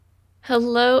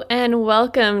Hello and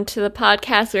welcome to the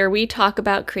podcast where we talk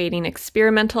about creating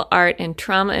experimental art in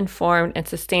trauma-informed and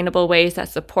sustainable ways that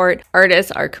support artists,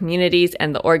 our communities,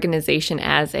 and the organization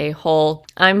as a whole.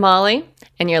 I'm Molly,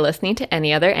 and you're listening to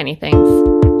Any Other Anythings.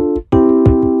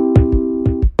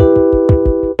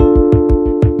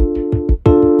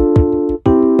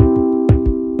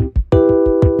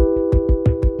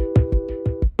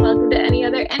 Welcome to Any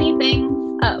Other Anythings.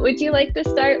 Would you like to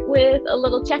start with a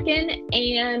little check-in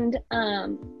and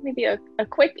maybe a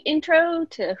quick intro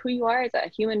to who you are as a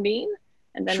human being?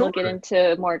 And then Sure. we'll get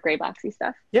into more gray boxy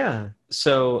stuff. Yeah.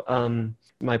 So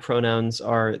my pronouns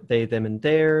are they, them, and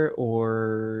their,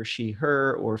 or she,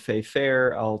 her, or fey,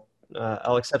 fair. I'll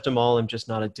accept them all. I'm just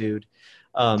not a dude.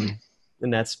 And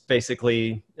that's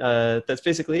basically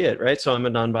it, right? So I'm a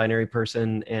non-binary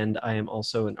person, and I am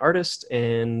also an artist,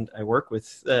 and I work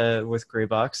with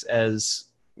Graybox as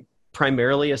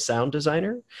primarily a sound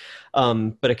designer,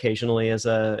 but occasionally as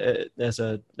a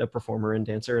performer and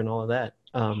dancer and all of that.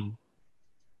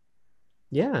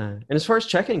 Yeah, and as far as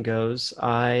check-in goes,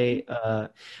 I've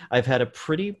had a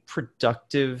pretty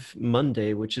productive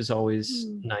Monday, which is always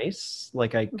nice.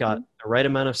 Like I got the right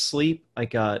amount of sleep. I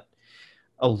got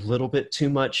a little bit too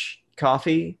much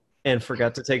coffee and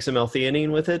forgot to take some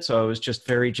L-theanine with it, so I was just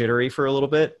very jittery for a little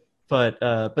bit. But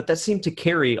that seemed to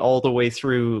carry all the way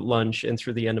through lunch and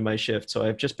through the end of my shift. So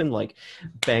I've just been like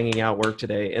banging out work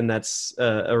today, and that's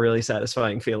a really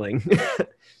satisfying feeling.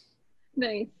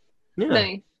 Nice. Yeah.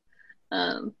 Nice.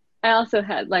 I also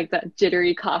had like that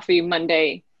jittery coffee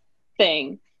Monday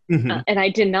thing, Mhm. and I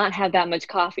did not have that much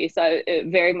coffee, so it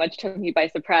very much took me by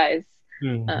surprise.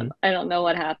 Mhm. I don't know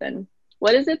what happened.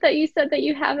 What is it that you said that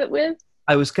you have it with?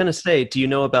 I was gonna say, do you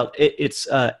know about it? It's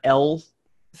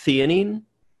L-theanine.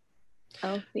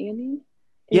 L-theanine? Can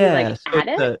you Yeah, like so add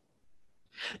it?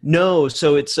 no,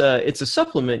 so it's a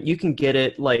supplement. You can get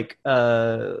it like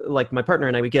my partner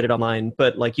and I, we get it online,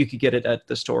 but like you could get it at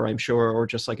the store, I'm sure, or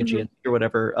just like a Mhm. GNC or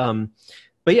whatever.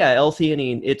 But yeah,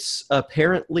 L-theanine, it's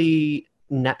apparently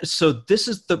so this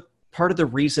is the part of the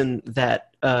reason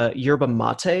that yerba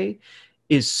mate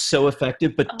is so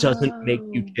effective but doesn't make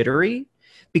you Oh. jittery,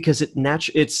 because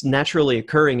it's naturally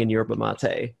occurring in yerba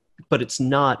mate, but it's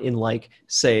not in like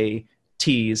say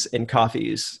teas and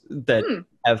coffees that Hmm.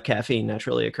 have caffeine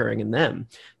naturally occurring in them.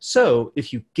 So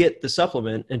if you get the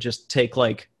supplement and just take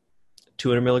like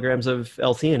 200 milligrams of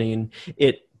L-theanine,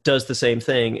 it does the same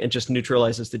thing and just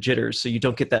neutralizes the jitters. So you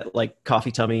don't get that like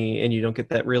coffee tummy, and you don't get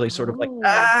that really sort of like, Oh,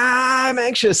 I'm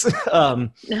anxious.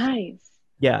 nice.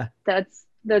 Yeah,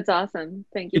 That's awesome.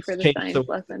 Thank you it's for the changed the science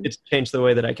lesson. it's changed the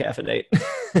way that I caffeinate.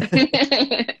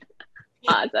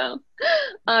 Awesome.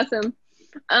 Awesome.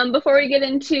 Before we get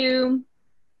into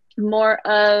more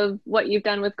of what you've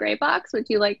done with Graybox, would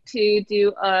you like to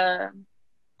do a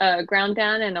ground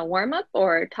down and a warm up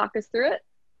or talk us through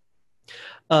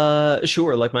it?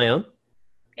 Sure, like my own.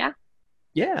 Yeah.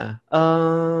 Yeah,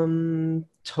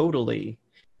 totally.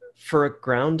 For a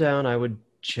ground down, I would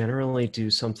generally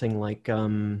do something like,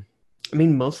 I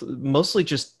mean, mostly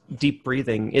just deep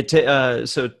breathing.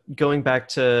 So going back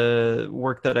to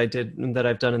work that I've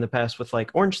done in the past with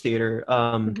like Orange Theater,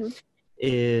 Hmm.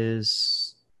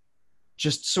 is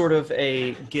just sort of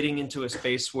a getting into a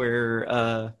space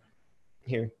where,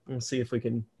 here, let's see if we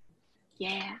can,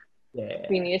 Yeah. We yeah,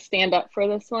 need to stand up for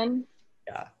this one.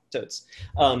 yeah, totes.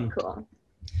 Cool.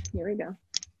 Here we go.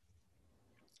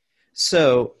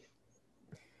 So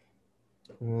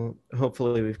Well,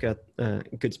 hopefully we've got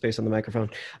good space on the microphone.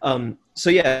 So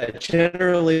yeah,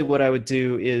 generally what I would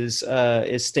do is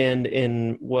stand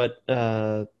in what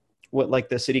like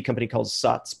the city company calls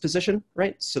SOTS position,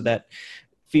 right? So that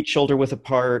feet shoulder width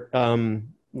apart,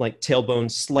 like tailbone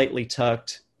slightly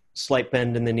tucked, slight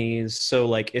bend in the knees. So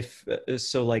like if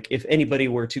anybody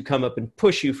were to come up and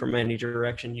push you from any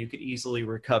direction, you could easily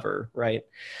recover, right?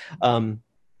 Um,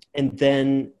 and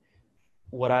then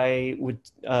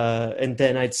and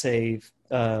then I'd say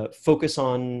focus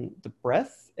on the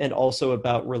breath and also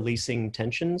about releasing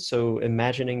tension. So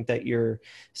imagining that your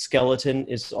skeleton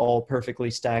is all perfectly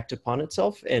stacked upon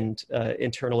itself and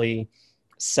internally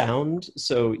sound,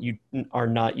 so you are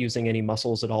not using any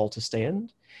muscles at all to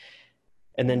stand.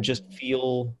 And then just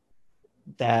feel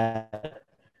that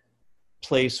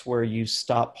place where you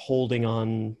stop holding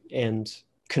on and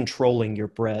controlling your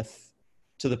breath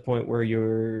to the point where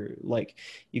you're like,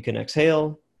 you can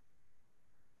exhale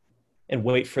and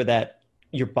wait for that,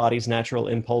 your body's natural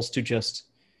impulse to just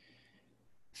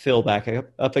fill back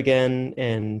up again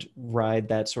and ride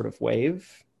that sort of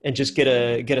wave, and just get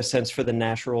a sense for the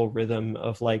natural rhythm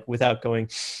of like, without going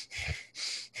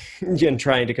and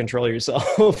trying to control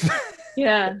yourself.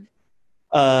 Yeah.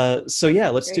 So yeah,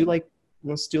 let's do Great. like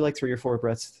Let's do like 3 or 4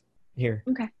 breaths here.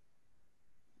 Okay.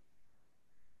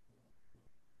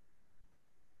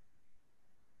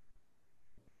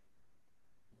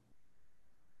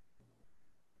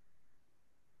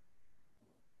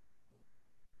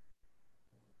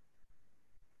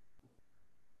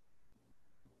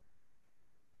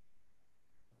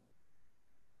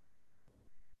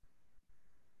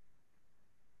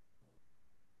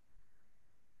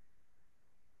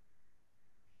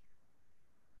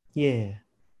 Yeah.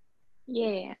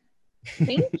 Yeah.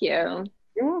 Thank you.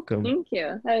 You're welcome. Thank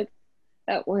you. That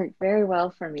worked very well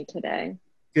for me today.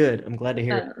 Good. I'm glad to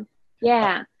hear it.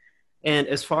 Yeah. And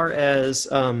as far as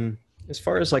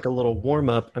like a little warm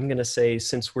up, I'm gonna say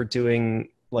since we're podcasting,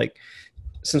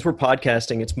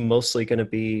 it's mostly going to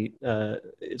be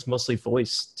it's mostly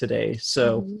voice today.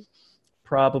 So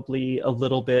probably a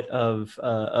little bit of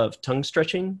tongue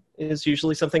stretching is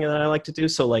usually something that I like to do.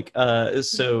 So like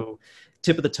so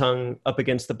tip of the tongue up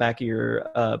against the back of your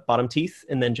bottom teeth,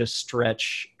 and then just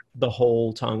stretch the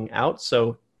whole tongue out.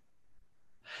 So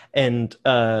and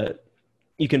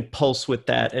you can pulse with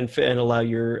that and allow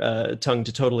your tongue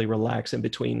to totally relax in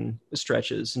between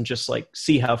stretches, and just like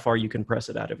see how far you can press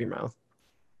it out of your mouth.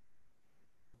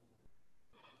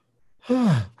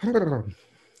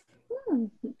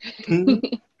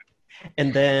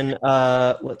 And then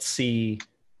let's see.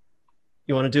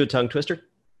 You want to do a tongue twister?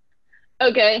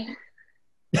 Okay.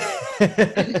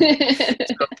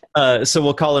 So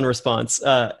we'll call in response.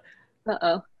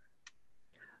 Uh-oh.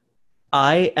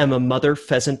 I am a mother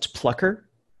pheasant plucker.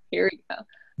 Here we go.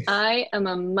 I am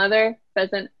a mother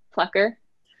pheasant plucker.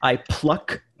 I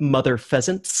pluck mother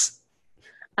pheasants.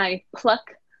 I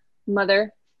pluck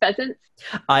mother pheasants.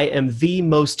 I am the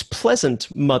most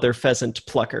pleasant mother pheasant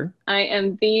plucker. I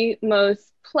am the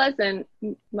most pleasant.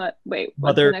 What's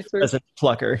mother the next word? Pheasant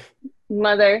plucker.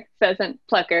 Mother pheasant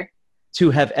plucker. To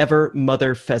have ever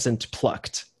mother pheasant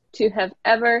plucked. To have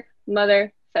ever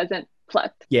mother pheasant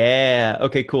plucked. Yeah.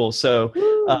 Okay. Cool. So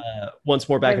once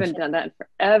more back. I haven't done that in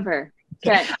forever.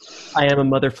 Okay. I am a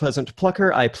mother pheasant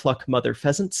plucker. I pluck mother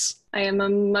pheasants. I am a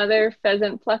mother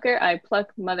pheasant plucker. I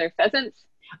pluck mother pheasants.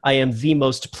 I am the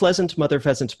most pleasant mother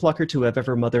pheasant plucker to have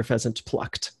ever mother pheasant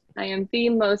plucked. I am the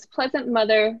most pleasant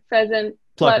mother pheasant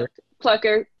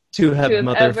plucker to have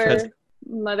mother ever pheasant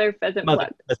mother pheasant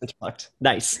plucked. Pheasant plucked.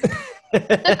 Nice.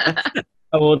 I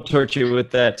won't torture you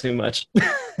with that too much.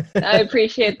 I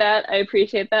appreciate that.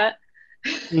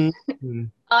 Mm-hmm.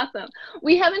 Awesome.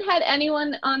 We haven't had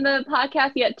anyone on the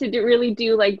podcast yet to really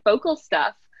do like vocal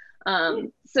stuff.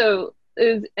 So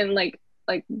is and like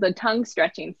the tongue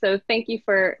stretching. So thank you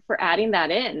for adding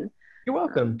that in. You're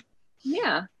welcome.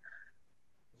 Yeah.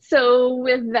 So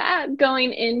with that,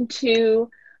 going into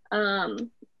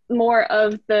more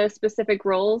of the specific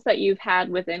roles that you've had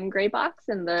within Graybox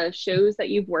and the shows that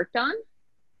you've worked on.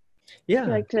 Yeah. Would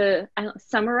you like to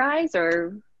summarize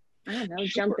or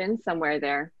jump in somewhere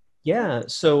there? Yeah.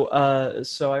 So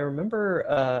I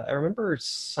remember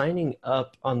signing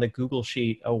up on the Google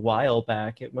Sheet a while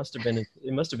back. It must have been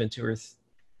 2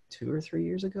 or 3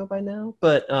 years ago by now.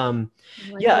 But I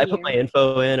put my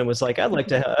info in and was like, I'd like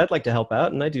to help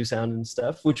out, and I do sound and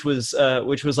stuff, which was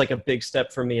like a big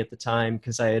step for me at the time,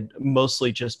 because I had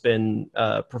mostly just been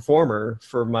a performer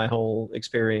for my whole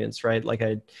experience, right? Like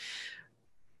I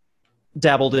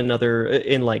dabbled in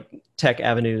like tech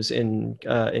avenues in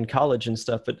college and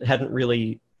stuff, but hadn't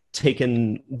really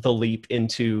taken the leap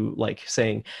into like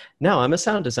saying, now I'm a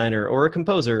sound designer or a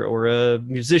composer or a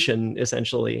musician,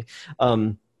 essentially.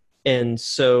 And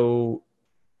so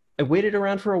I waited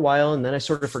around for a while, and then I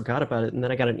sort of forgot about it. And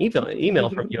then I got an email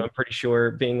from you, I'm pretty sure,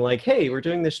 being like, hey, we're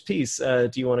doing this piece. Do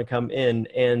you want to come in?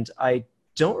 And I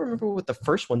don't remember what the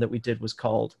first one that we did was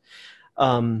called.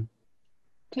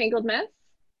 Tangled Mess?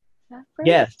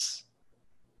 Yes.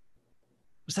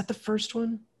 Was that the first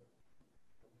one?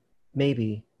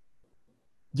 Maybe.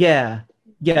 Yeah,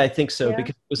 I think so. Yeah.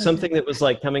 Because it was something that was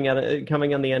like coming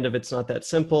on the end of It's Not That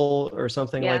Simple or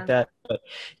something like that. But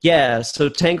yeah, so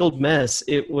Tangled Mess,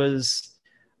 it was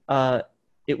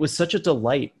such a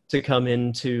delight to come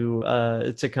into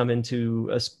a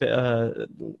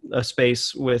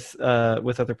space with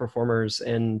other performers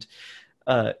and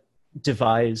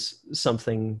devise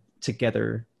something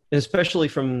together, especially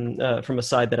from a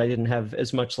side that I didn't have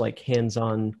as much like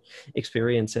hands-on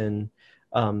experience in.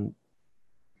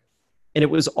 And it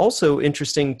was also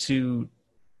interesting to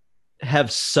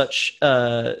have such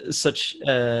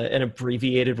an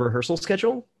abbreviated rehearsal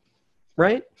schedule,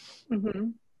 right? Mm-hmm.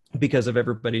 Because of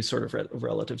everybody's sort of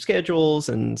relative schedules,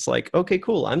 and it's like, okay,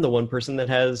 cool. I'm the one person that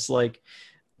has like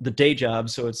the day job,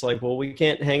 so it's like, well, we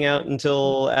can't hang out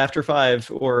until after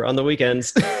 5 or on the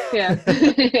weekends. Yeah.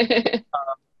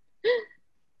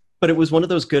 But it was one of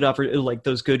those good like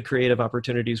those good creative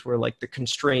opportunities where like the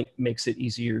constraint makes it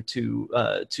easier to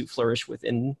flourish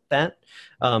within that,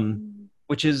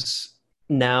 which is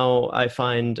now I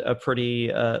find a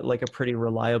pretty like a pretty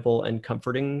reliable and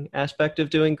comforting aspect of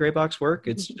doing gray box work.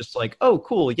 It's just like, oh,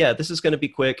 cool, yeah, this is going to be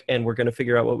quick, and we're going to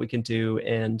figure out what we can do,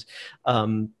 and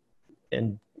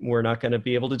we're not going to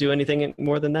be able to do anything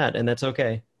more than that, and that's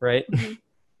okay, right?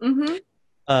 Mm-hmm.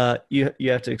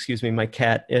 You have to excuse me. My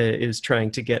cat is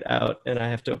trying to get out, and I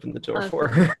have to open the door for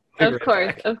her. Of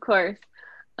course.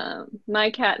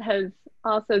 My cat has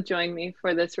also joined me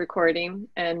for this recording,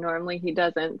 and normally he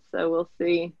doesn't. So we'll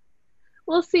see.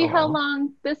 We'll see how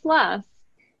long this lasts.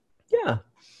 Yeah.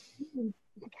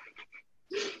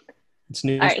 It's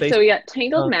new. All right. So we got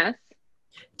Tangled Mess.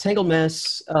 Tangled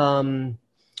Mess.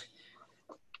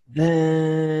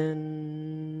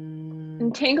 Then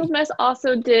and Tangled Mess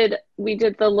also did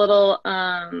the little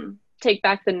Take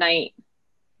Back the Night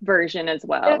version as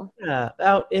well. Yeah,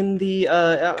 out in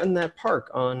that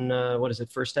park on what is it,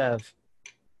 First Ave?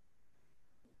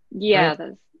 Yeah,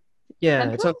 right? Yeah,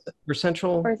 Central? It's on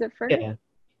Central. Or is it First? Yeah,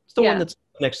 it's the one that's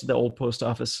next to the old post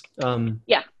office.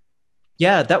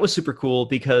 Yeah, that was super cool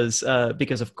because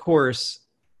of course,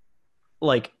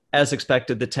 like, as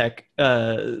expected, the tech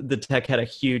had a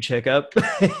huge hiccup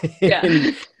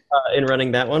in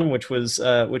running that one, which was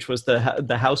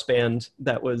the house band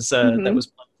that was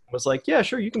like, yeah,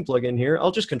 sure, you can plug in here.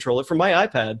 I'll just control it from my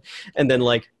iPad, and then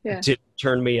didn't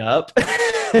turn me up.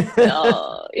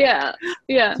 Oh, yeah.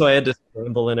 So I had to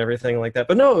scramble and everything like that.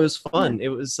 But no, it was fun. It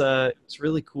was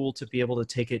really cool to be able to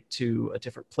take it to a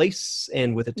different place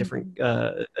and with a different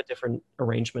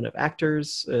arrangement of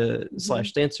actors /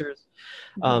 dancers.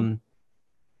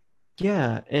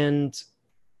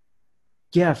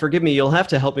 Forgive me, you'll have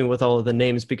to help me with all of the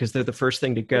names because they're the first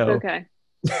thing to go. Okay.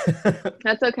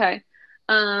 That's okay.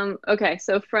 Okay,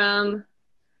 so from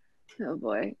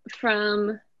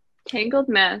Tangled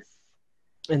Mess.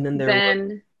 And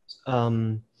then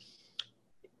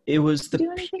it was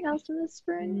do anything else in the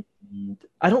spring?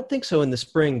 I don't think so in the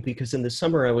spring, because in the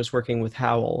summer I was working with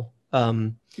Howl.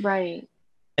 Right.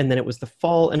 And then it was the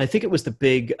fall, and I think it was the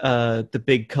big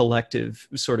collective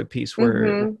sort of piece where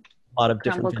a lot of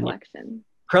different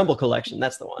Crumble Collection,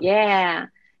 that's the one. Yeah.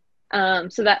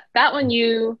 So that one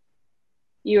you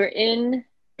were in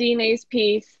DNA's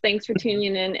piece. Thanks for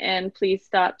tuning in, and please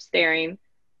stop staring.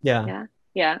 Yeah.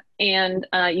 And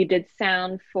you did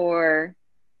sound for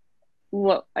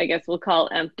what I guess we'll call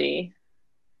Empty.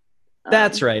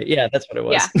 That's right. Yeah, that's what it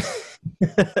was.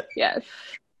 Yeah. Yes.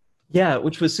 Yeah,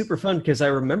 which was super fun because I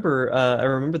remember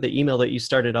the email that you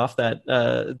started off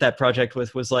that project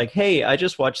with was like, hey, I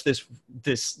just watched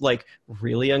this like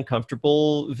really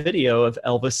uncomfortable video of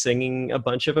Elvis singing a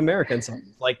bunch of American songs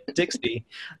like Dixie.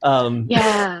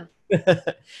 Yeah.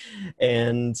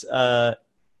 And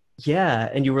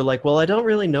and you were like, well, I don't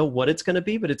really know what it's going to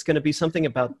be, but it's going to be something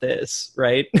about this,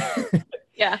 right?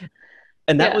 Yeah.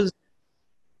 And that was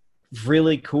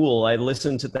really cool. I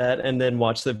listened to that and then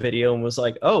watched the video and was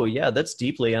like, oh yeah, that's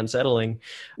deeply unsettling.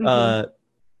 And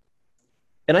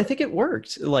I think it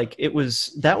worked. Like,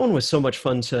 that one was so much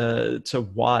fun to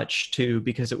watch too,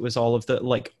 because it was all of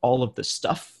the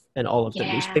stuff and all of the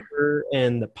newspaper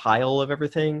and the pile of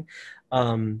everything.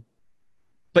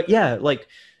 But yeah, like,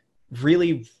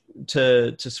 really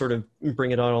to sort of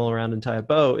bring it all around and tie a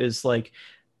bow is like,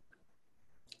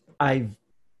 I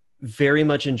very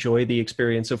much enjoy the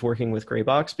experience of working with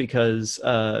Graybox because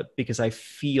I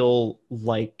feel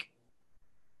like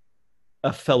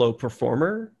a fellow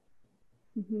performer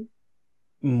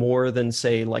more than,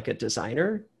 say, like a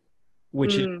designer,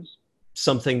 which is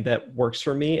something that works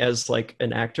for me as like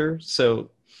an actor.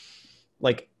 So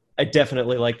like, I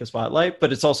definitely like the spotlight,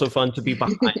 but it's also fun to be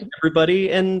behind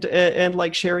everybody and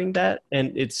like sharing that.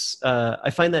 And it's I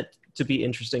find that to be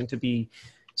interesting, to be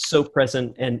so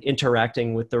present and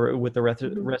interacting with the rest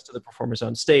of the performers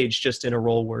on stage, just in a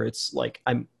role where it's like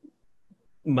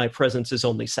my presence is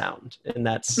only sound, and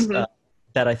that's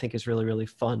that I think is really, really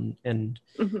fun. And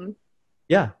that's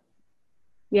what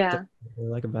I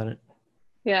really like about it.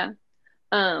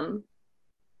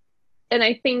 And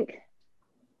I think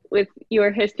with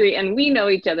your history, and we know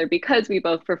each other because we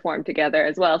both perform together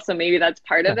as well, so maybe that's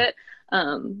part of it,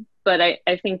 but I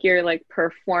think your like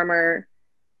performer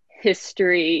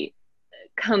history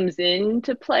comes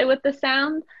into play with the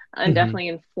sound and definitely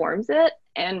informs it.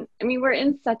 And I mean, we're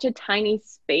in such a tiny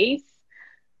space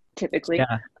typically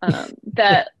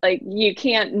that like you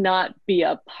can't not be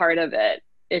a part of it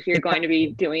if you're going to be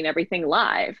doing everything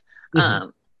live.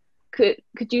 could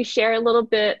you share a little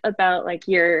bit about like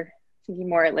your thinking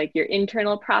more like your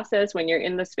internal process when you're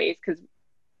in the space? Because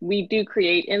we do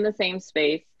create in the same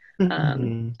space.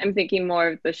 Mhm. I'm thinking more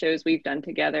of the shows we've done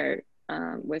together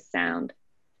with sound,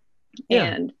 Yeah.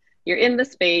 and you're in the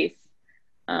space.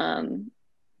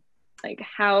 Like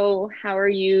how are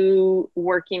you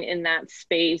working in that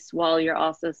space while you're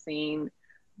also seeing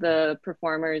the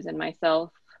performers and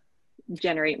myself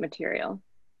generate material?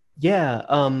 Yeah.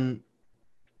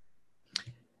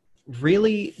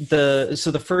 Really,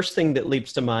 the first thing that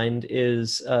leaps to mind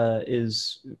is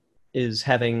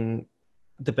having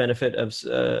the benefit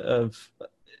of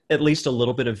at least a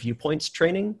little bit of viewpoints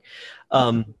training.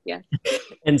 Yes.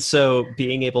 And so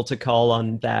being able to call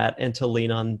on that and to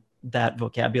lean on that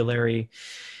vocabulary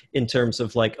in terms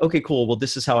of like, okay, cool, well,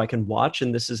 this is how I can watch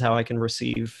and this is how I can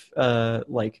receive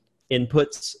like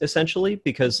inputs essentially,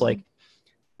 because like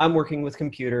I'm working with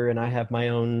computer and I have my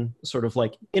own sort of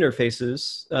like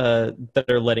interfaces that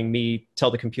are letting me tell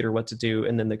the computer what to do.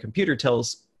 And then the computer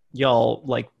tells y'all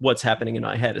like what's happening in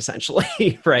my head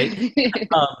essentially, right?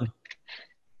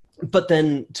 But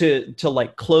then to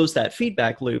like close that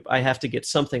feedback loop, I have to get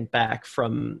something back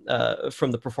from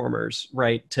the performers,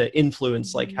 right, to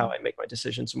influence like how I make my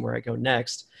decisions and where I go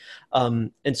next.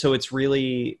 And so it's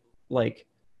really like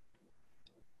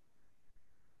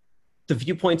the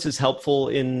viewpoints is helpful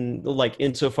in like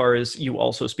insofar as you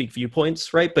also speak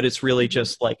viewpoints, right? But it's really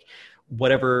just like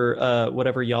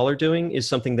whatever y'all are doing is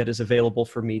something that is available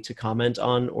for me to comment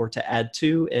on or to add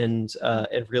to, and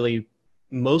really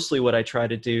mostly what I try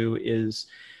to do is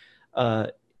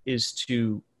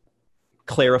to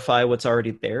clarify what's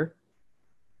already there.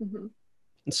 Mm-hmm.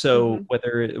 So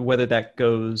Mm-hmm. whether that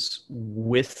goes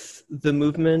with the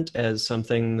movement as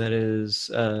something that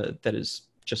is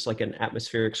just like an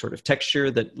atmospheric sort of texture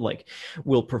that like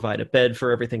will provide a bed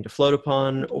for everything to float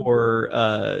upon, or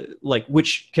like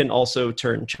which can also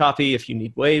turn choppy if you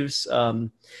need waves,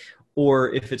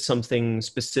 or if it's something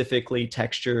specifically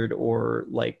textured or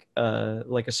like a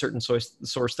certain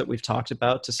source that we've talked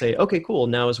about, to say, okay, cool,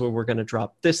 now is where we're going to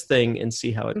drop this thing and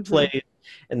see how it plays,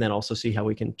 and then also see how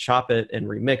we can chop it and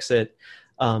remix it.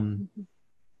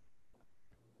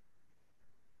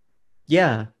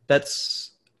 Yeah,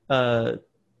 that's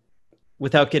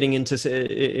without getting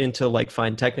into like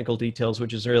fine technical details,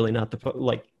 which is really not the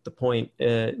point.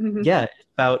 Yeah,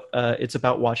 it's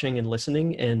about watching and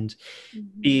listening and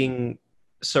being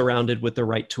surrounded with the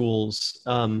right tools,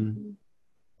 and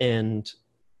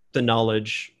the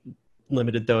knowledge,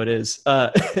 limited though it is,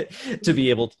 to be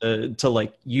able to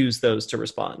like use those to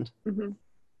respond.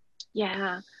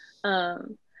 Yeah. I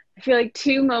feel like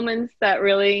two moments that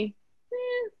really,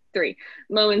 three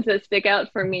moments that stick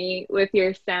out for me with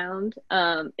your sound,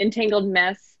 Entangled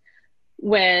Mess,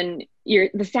 when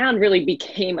the sound really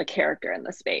became a character in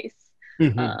the space.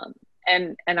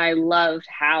 And I loved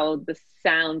how the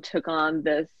sound took on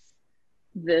this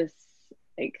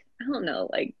like, I don't know,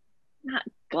 like not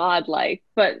godlike,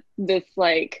 but this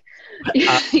like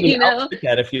you know, I'll take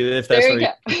that if that's where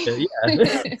yeah.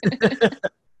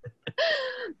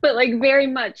 But like very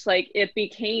much like it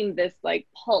became this like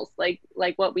pulse, like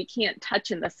what we can't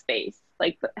touch in the space,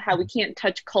 like how we can't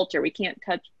touch culture, we can't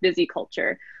touch busy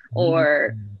culture,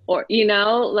 or you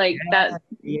know, like that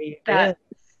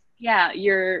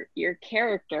your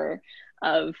character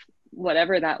of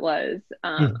whatever that was.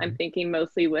 I'm thinking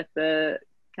mostly with the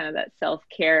kind of that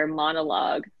self-care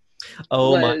monologue.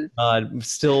 Oh my God,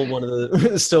 still one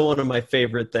of my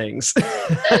favorite things.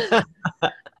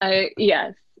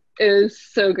 Yes, it was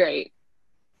so great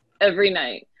every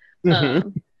night.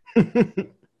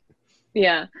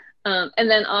 Yeah. And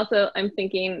then also I'm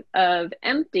thinking of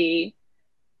Empty.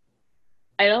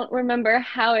 I don't remember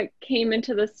how it came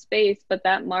into the space, but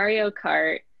that Mario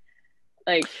Kart,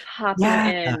 like hopping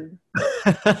in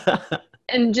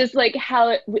and just like how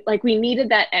it, like we needed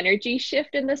that energy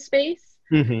shift in the space,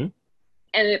 and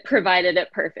it provided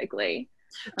it perfectly.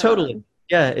 Totally.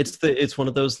 Yeah, it's one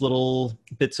of those little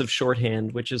bits of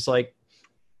shorthand, which is like,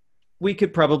 we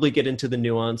could probably get into the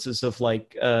nuances of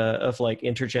like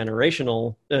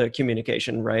intergenerational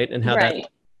communication, right? And how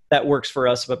that works for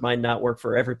us, but might not work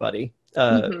for everybody.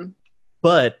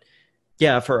 But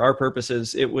yeah, for our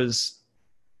purposes, it was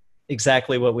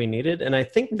exactly what we needed. And I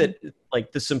think that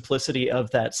like the simplicity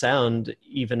of that sound,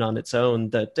 even on its own,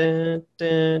 that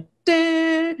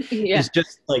is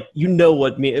just like, you know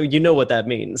what that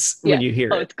means when you hear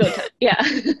it. It's go time. Yeah.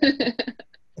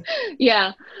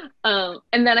 Yeah.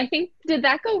 And then I think, did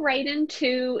that go right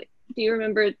into, do you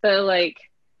remember the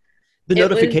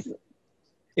notification?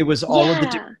 It was all of the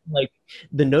different, like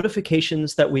the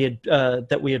notifications that we had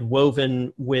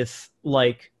woven with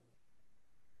like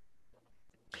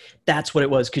That's what it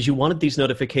was, because you wanted these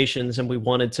notifications, and we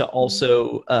wanted to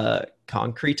also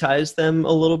concretize them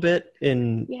a little bit.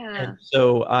 And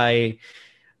so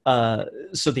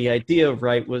so the idea,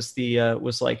 right, was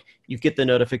was like, you get the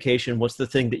notification. What's the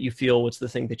thing that you feel? What's the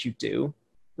thing that you do?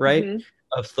 Right.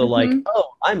 Of the like, oh,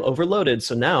 I'm overloaded,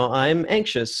 so now I'm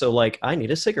anxious. So like, I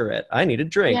need a cigarette. I need a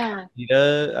drink.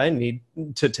 I need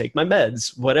to take my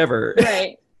meds. Whatever.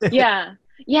 Right. Yeah.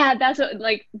 Yeah. That's what,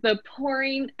 like the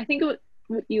pouring. I think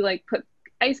you like put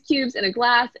ice cubes in a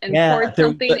glass and poured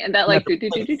something, and that like, do,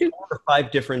 4 or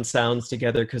 5 different sounds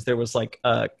together, because there was like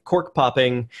cork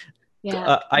popping,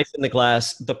 ice in the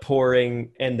glass, the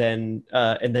pouring, and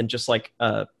then just like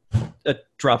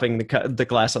dropping the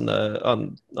glass on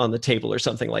the table or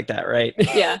something like that, right?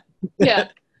 Yeah.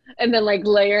 And then like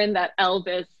layering that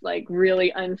Elvis like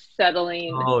really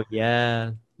unsettling. Oh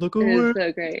yeah, look it is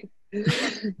so great.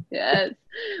 Yes,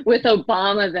 with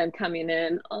Obama then coming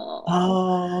in.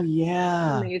 Oh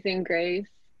yeah, Amazing Grace.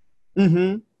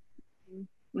 Yeah,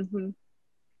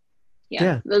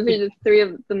 those are just 3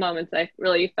 of the moments I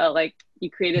really felt like you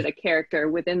created a character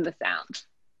within the sound.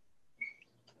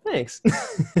 Thanks.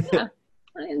 Yeah,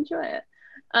 I enjoy it.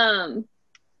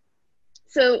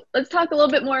 So let's talk a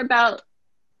little bit more about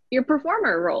your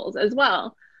performer roles as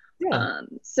well.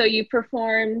 So you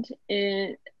performed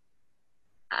in,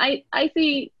 I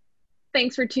see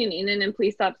Thanks for Tuning In and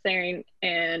Please Stop Staring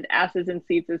and Asses in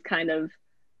Seats is kind of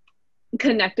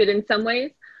connected in some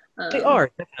ways. They are,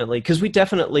 definitely, because we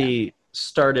definitely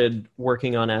started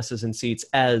working on Asses in Seats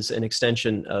as an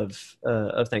extension of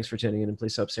Thanks for Tuning In and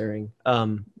Please Stop Staring.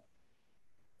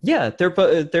 Yeah, they're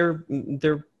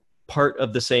part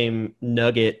of the same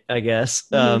nugget, I guess,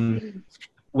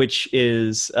 which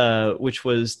was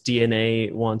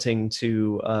DNA wanting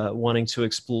to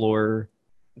explore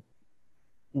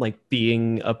like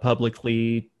being a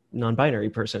publicly non-binary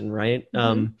person, right?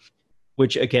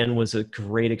 Which again was a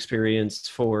great experience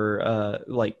for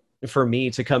me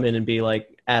to come in and be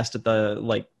like asked at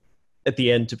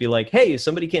the end to be like, hey,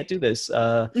 somebody can't do this.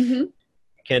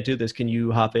 Can't do this. Can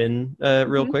you hop in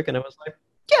real quick? And I was like,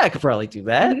 yeah, I could probably do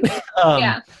that.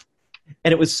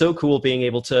 And it was so cool being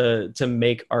able to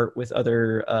make art with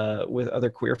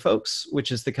other queer folks,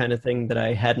 which is the kind of thing that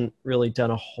I hadn't really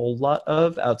done a whole lot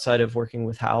of outside of working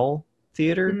with Howl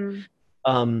Theater.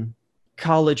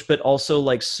 College, but also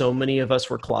like so many of us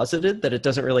were closeted that it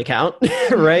doesn't really count.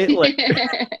 Right?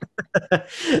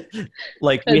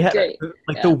 Like we had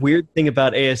the weird thing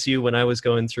about ASU when I was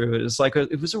going through it is like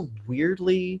it was a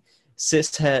weirdly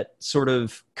cishet sort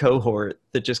of cohort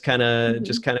that just kind of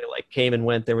like came and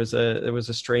went. There was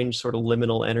a strange sort of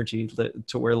liminal energy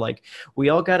to where like we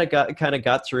all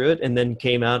got through it and then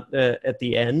came out at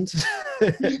the end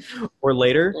or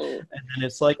later, and then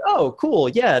it's like, oh cool,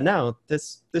 yeah, now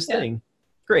this thing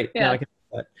great, now I can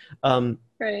do that.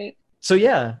 Right. So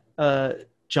yeah,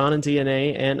 John and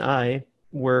DNA and I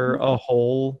were a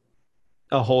whole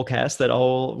cast that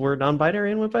all were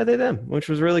non-binary and went by they them, which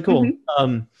was really cool.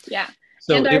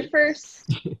 So and our first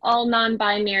all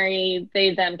non-binary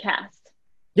they them cast.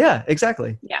 Yeah,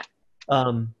 exactly. Yeah.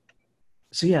 So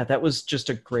yeah, that was just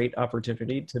a great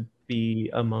opportunity to be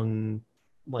among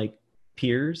like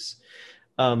peers.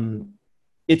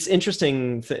 It's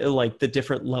interesting like the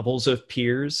different levels of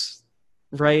peers,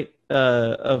 right?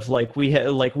 Of like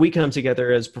we come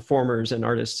together as performers and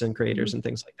artists and creators and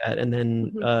things like that, and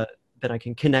then I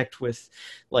can connect with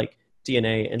like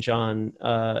DNA and John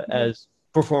as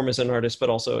performers and artists, but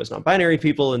also as non-binary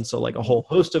people, and so like a whole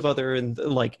host of other and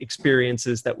like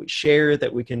experiences that we share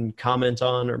that we can comment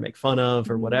on or make fun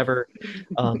of or whatever.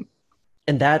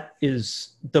 And that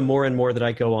is the more and more that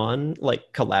I go on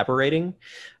like collaborating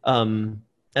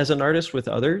as an artist with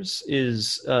others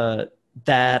is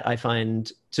that I find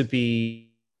to be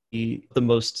the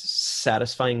most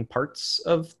satisfying parts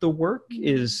of the work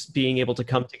is being able to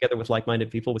come together with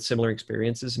like-minded people with similar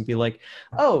experiences and be like,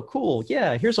 oh cool,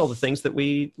 yeah, here's all the things that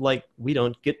we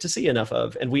don't get to see enough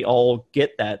of, and we all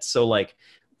get that, so like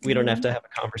we don't have to have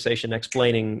a conversation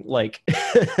explaining like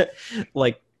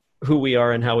like who we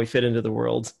are and how we fit into the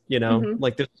world, you know.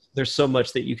 Like there's so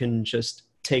much that you can just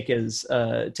take as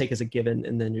a given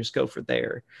and then just go from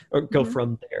there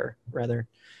rather.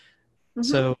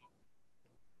 So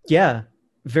yeah,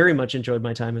 very much enjoyed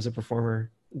my time as a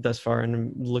performer thus far, and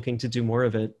I'm looking to do more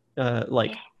of it,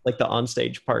 like the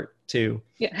onstage part too.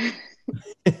 Yeah.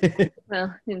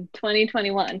 Well, in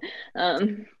 2021.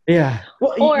 Yeah.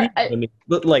 Well, or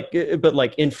but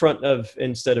like in front of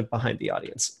instead of behind the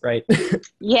audience, right?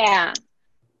 Yeah.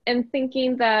 And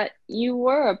thinking that you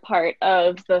were a part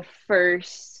of the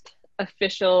first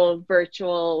official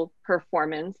virtual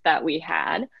performance that we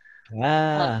had.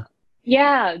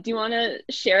 Yeah, do you want to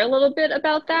share a little bit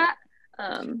about that?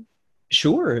 Um,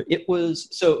 Sure. It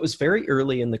was very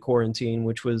early in the quarantine,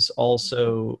 which was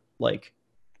also like,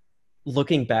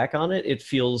 looking back on it, it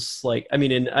feels like, I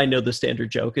mean, and I know the standard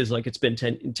joke is like it's been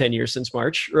 10 years since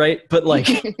March, right? But like,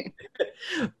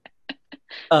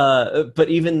 but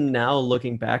even now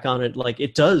looking back on it, like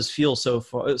it does feel so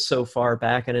far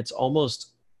back, and it's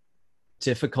almost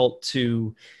difficult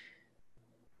to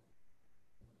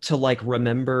like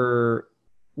remember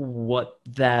what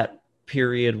that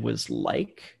period was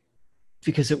like,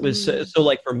 because it was Mm, so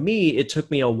like for me it took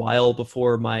me a while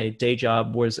before my day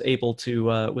job was able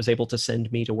to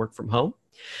send me to work from home,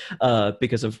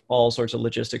 because of all sorts of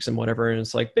logistics and whatever. And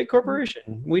it's like, big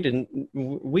corporation,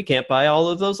 we can't buy all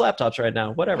of those laptops right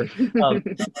now, whatever. um,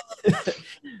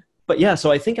 but yeah,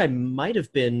 so I think I might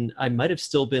have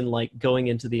still been like going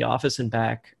into the office and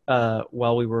back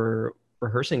while we were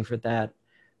rehearsing for that.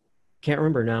 Can't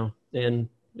remember now, and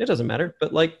it doesn't matter.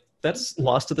 But like, that's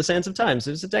lost to the sands of times.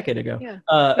 It was a decade ago. yeah,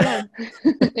 Uh,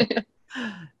 yeah.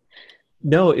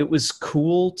 no, it was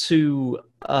cool to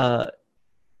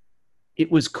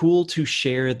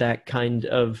share that kind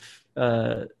of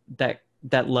that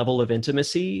level of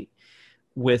intimacy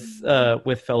with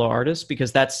fellow artists,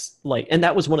 because that's like, and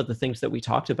that was one of the things that we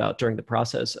talked about during the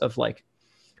process of like,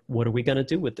 what are we going to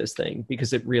do with this thing,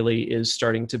 because it really is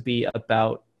starting to be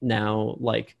about now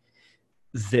like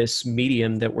this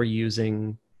medium that we're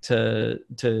using to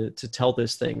tell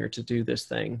this thing or to do this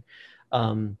thing.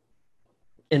 um,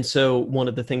 and so one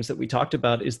of the things that we talked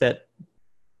about is that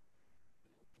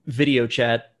video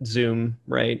chat, Zoom,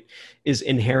 right, is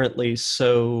inherently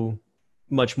so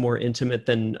much more intimate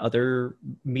than other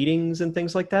meetings and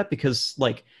things like that, because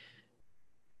like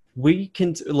we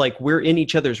can, like, we're in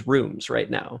each other's rooms right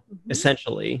now, Mhm,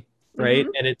 essentially, right?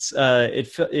 mhm.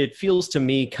 And it feels to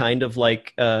me kind of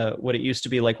like what it used to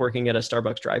be like working at a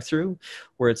Starbucks drive-through,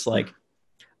 where it's like,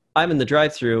 I'm in the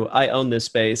drive-through, I own this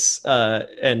space,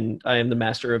 and I am the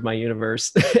master of my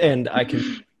universe, and I can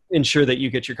ensure that you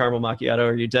get your caramel macchiato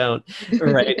or you don't,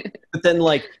 right? But then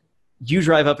like, you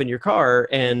drive up in your car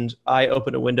and I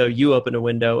open a window, you open a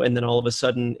window, and then all of a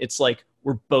sudden it's like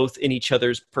we're both in each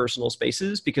other's personal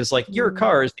spaces, because like your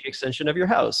car Mm, is the extension of your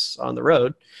house on the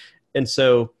road. And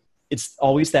so it's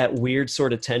always that weird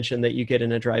sort of tension that you get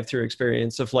in a drive-through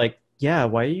experience of like, yeah,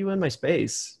 why are you in my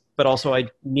space? But also I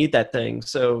need that thing.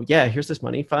 So yeah, here's this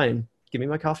money. Fine. Give me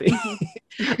my coffee.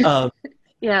 mhm. um,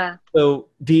 Yeah. so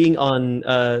being on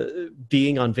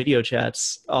video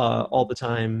chats all Mhm, the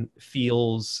time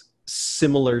feels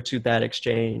similar to that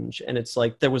exchange. And it's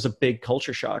like there was a big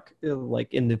culture shock,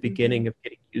 like in the beginning, mhm, of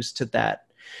getting used to that,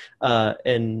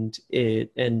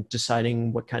 and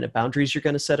deciding what kind of boundaries you're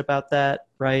going to set about that,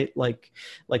 right? Like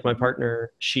my mhm.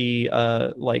 partner, she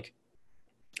like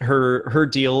her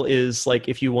deal is like,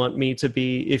 if you want to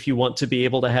be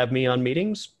able to have me on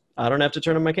meetings, I don't have to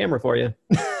turn on my camera for you.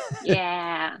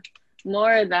 Yeah.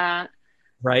 More of that.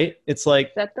 Right? It's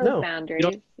like, Set those no, boundaries.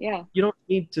 Yeah. you don't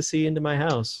need to see into my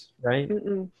house, right?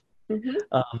 Mm-mm. Mhm.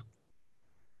 Um,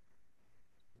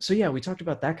 so yeah, we talked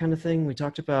about that kind of thing. We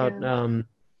talked about Yeah.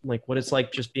 like what it's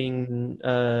like just being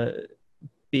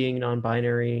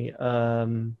non-binary,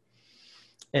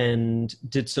 and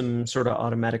did some sort of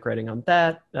automatic writing on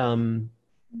that.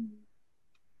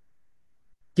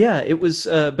 Yeah, it was,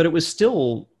 but it was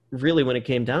still really, when it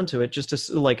came down to it, just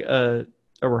like a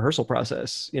rehearsal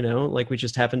process. Like we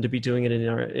just happened to be doing it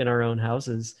in our own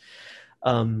houses.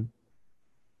 Um,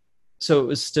 so it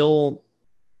was still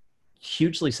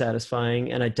hugely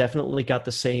satisfying, and I definitely got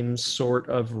the same sort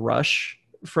of rush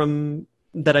from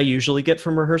that I usually get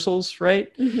from rehearsals,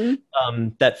 right? Mhm.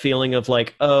 That feeling of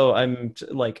like, oh, I'm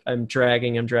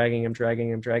dragging,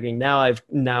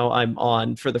 now I'm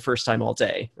on for the first time all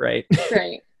day, right?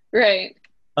 Right. Right.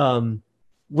 um,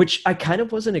 which I kind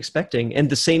of wasn't expecting. And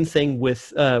the same thing with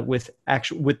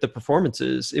the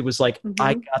performances. It was like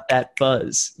I Mhm. got that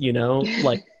buzz,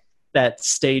 like that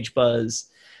stage buzz,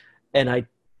 and I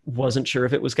wasn't sure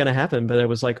if it was going to happen, but I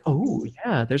was like, oh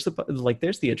yeah, there's the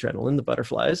adrenaline, the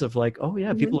butterflies of like, oh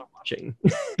yeah, Mhm. people are watching.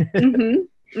 Mhm.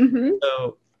 Mhm.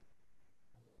 So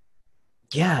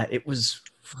yeah, it was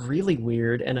really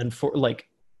weird, and like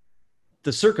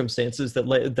the circumstances that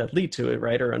lead to it,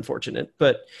 right, are unfortunate,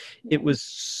 but it Yeah. was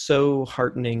so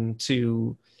heartening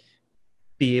to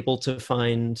be able to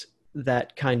find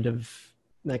that kind of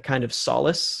that kind of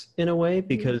solace in a way, Mhm.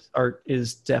 because art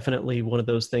is definitely one of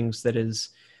those things that is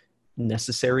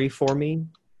necessary for me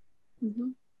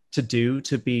Mhm. to do,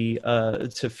 to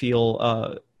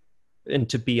feel and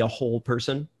to be a whole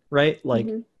person, right? Like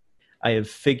Mhm. I have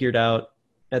figured out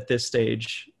at this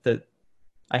stage that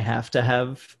I have to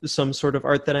have some sort of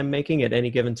art that I'm making at any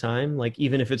given time. Like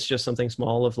even if it's just something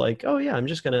small of like, oh yeah, I'm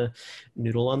just gonna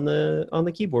noodle on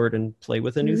the keyboard and play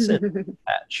with a new synth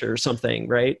patch or something,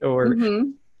 right?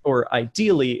 Mm-hmm. Or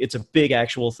ideally it's a big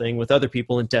actual thing with other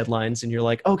people and deadlines, and you're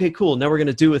like, okay, cool, now we're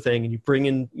gonna do a thing, and you bring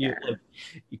in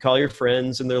you call your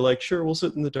friends, and they're like, sure, we'll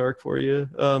sit in the dark for you,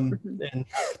 and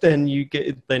then you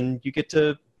get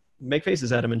to make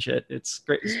faces at them and shit. It's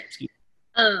great.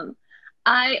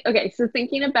 So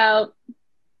thinking about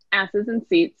asses and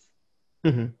seats,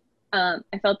 Mm-hmm.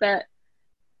 I felt that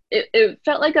it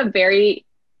felt like a very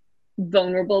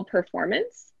vulnerable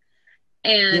performance,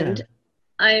 and Yeah.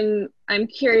 I'm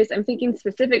curious. I'm thinking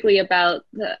specifically about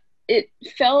it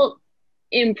felt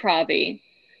improv-y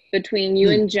between you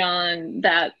and John,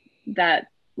 that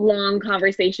long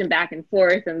conversation back and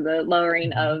forth and the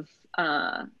lowering of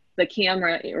the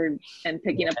camera and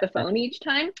picking up the phone each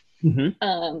time.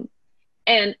 Mm-hmm.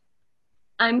 And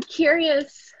I'm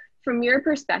curious, from your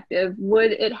perspective,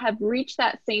 would it have reached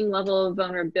that same level of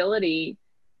vulnerability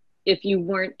if you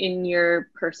weren't in your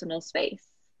personal space?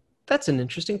 That's an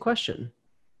interesting question.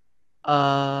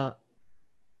 I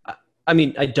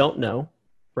mean, I don't know,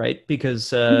 right?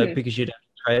 Because because you'd have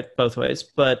to try it both ways.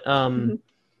 But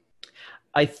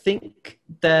I think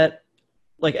that,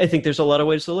 like, I think there's a lot of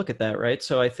ways to look at that, right?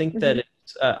 So I think that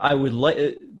it's, I would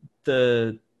like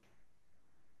the.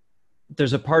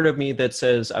 There's a part of me that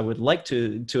says I would like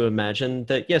to imagine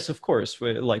that, yes, of course,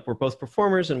 we're both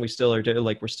performers, and we still are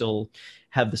like, we're still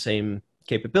have the same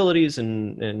capabilities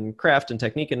and craft and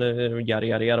technique and yada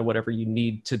yada yada, whatever you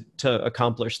need to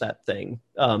accomplish that thing.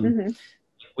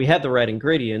 We have the right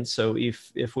ingredients, so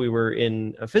if we were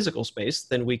in a physical space,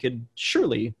 then we could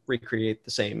surely recreate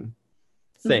the same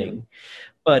thing.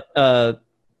 But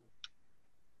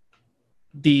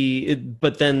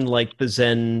but then, like, the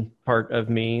Zen part of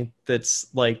me that's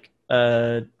like,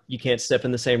 you can't step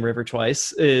in the same river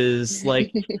twice, is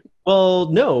like, well,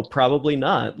 no, probably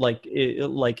not. Like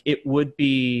it would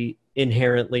be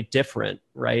inherently different,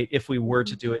 right, if we were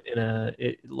to do it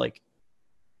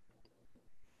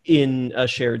in a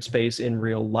shared space in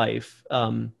real life.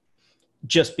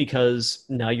 Just because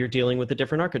now you're dealing with a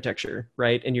different architecture,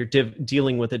 right, and you're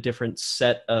dealing with a different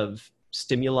set of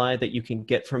stimuli that you can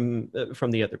get from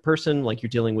the other person. Like, you're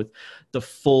dealing with the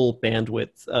full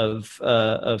bandwidth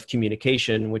of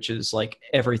communication, which is like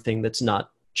everything that's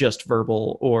not just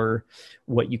verbal or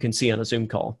what you can see on a Zoom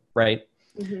call, right?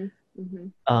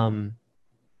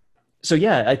 So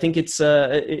yeah, I think it's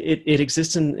it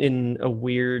exists in a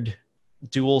weird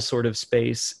dual sort of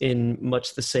space, in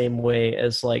much the same way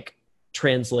as like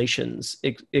translations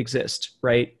exist,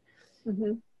 right?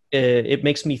 It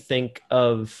makes me think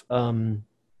of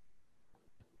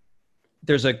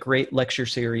there's a great lecture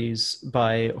series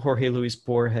by Jorge Luis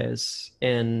Borges,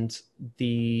 and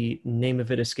the name of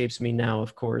it escapes me now,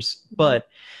 of course, but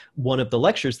one of the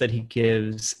lectures that he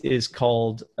gives is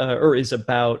called or is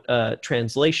about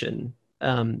translation,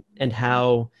 and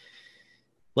how,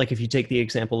 like, if you take the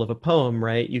example of a poem,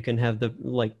 right, you can have the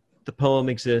poem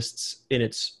exists in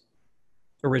its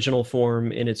original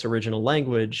form, in its original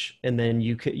language, and then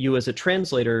you as a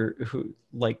translator who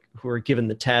are given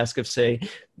the task of, say,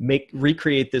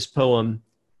 recreate this poem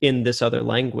in this other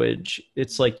language.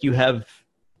 It's like you have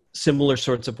similar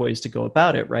sorts of ways to go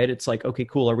about it, right? It's like, okay,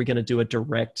 cool, are we going to do a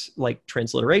direct like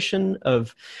transliteration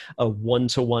of a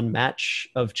one-to-one match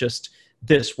of just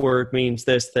this word means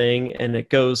this thing and it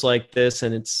goes like this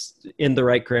and it's in the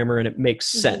right grammar and it makes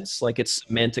sense, like it's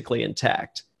semantically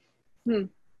intact?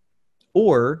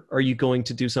 Or are you going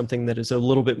to do something that is a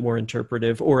little bit more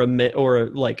interpretive, or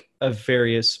a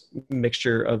various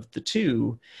mixture of the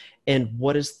two? And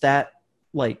what is that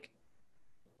like?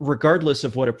 Regardless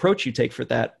of what approach you take for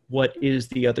that, what is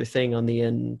the other thing on the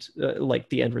end, like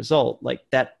the end result? Like,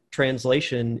 that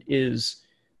translation is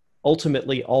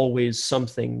ultimately always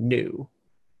something new,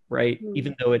 right?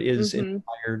 Even though it is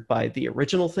inspired by the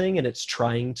original thing and it's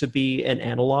trying to be an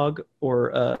analog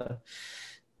or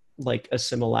like a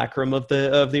simulacrum of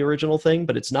the original thing,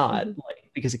 but it's not, like,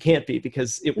 because it can't be,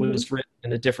 because it was written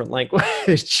in a different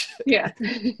language.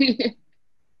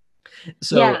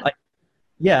 So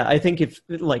I think, if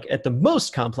like at the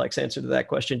most complex answer to that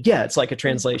question, yeah, it's like a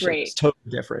translation. It's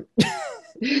totally different.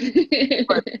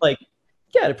 But like,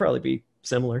 yeah, it'd probably be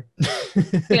similar.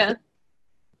 Yeah.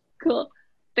 Cool.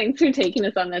 Thanks for taking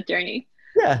us on that journey.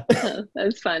 Yeah. That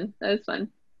was fun.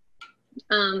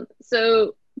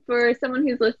 So for someone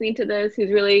who's listening to this, who's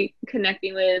really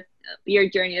connecting with your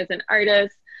journey as an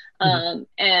artist,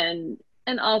 and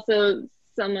also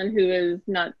someone who is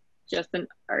not just an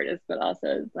artist, but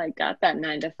also like got that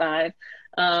 9 to 5,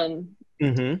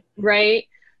 right?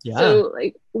 Yeah. So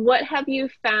like what have you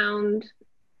found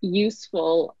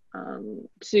useful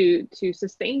to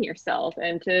sustain yourself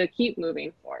and to keep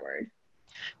moving forward?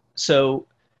 So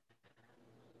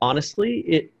honestly,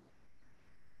 it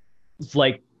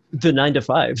like the 9 to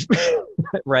 5,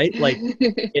 right? Like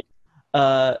it,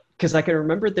 because I can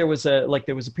remember there was a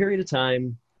period of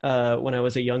time when I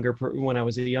was a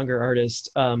younger artist,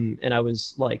 and I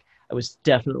was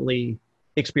definitely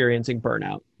experiencing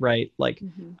burnout, right? Like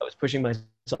Mhm. I was pushing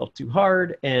myself too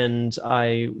hard, and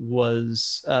my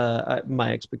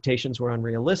expectations were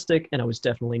unrealistic, and I was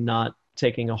definitely not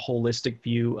taking a holistic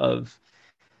view of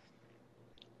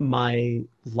my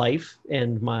life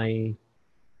and my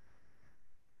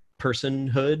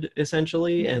personhood,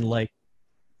 essentially, and like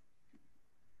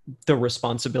the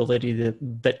responsibility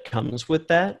that comes with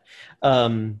that.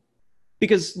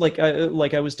 Because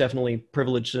I was definitely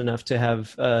privileged enough to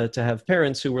have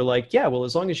parents who were like, yeah, well,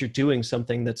 as long as you're doing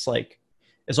something that's like,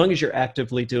 as long as you're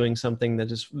actively doing something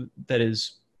that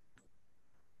is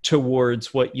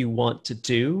towards what you want to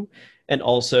do, and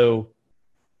also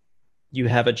you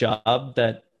have a job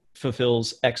that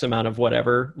fulfills X amount of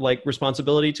whatever like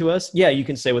responsibility to us, yeah, you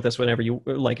can stay with us whenever you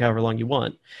like, however long you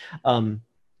want. um,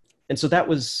 and so that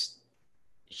was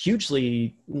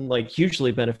hugely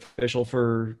beneficial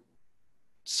for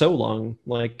so long.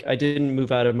 Like I didn't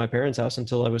move out of my parents' house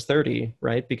until I was 30,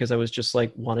 right? Because I was just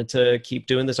like wanted to keep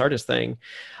doing this artist thing.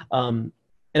 Um,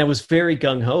 and I was very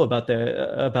gung ho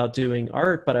about doing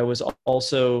art, but I was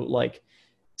also like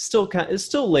still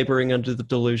laboring under the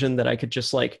delusion that I could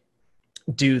just like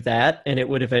do that and it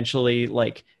would eventually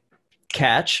like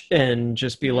catch and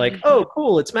just be like, oh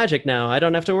cool, it's magic now, I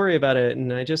don't have to worry about it,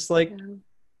 and I just like, Yeah.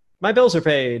 my bills are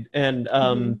paid. And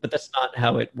Mhm. but that's not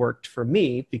how it worked for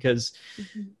me, because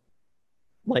Mhm.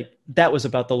 like that was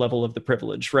about the level of the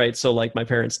privilege, right? So like my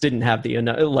parents didn't have the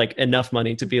enough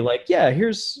money to be like, yeah,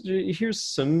 here's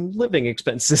some living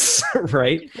expenses,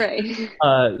 right?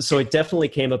 Right. So it definitely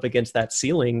came up against that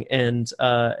ceiling, and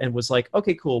was like,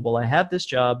 okay, cool, well, I have this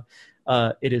job.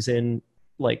 It is in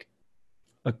like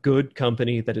a good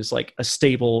company that is like a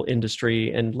stable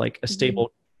industry and like a Mhm.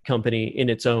 stable company in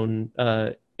its own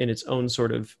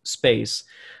sort of space.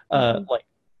 Mhm. Like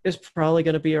is probably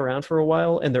going to be around for a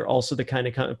while, and they're also the kind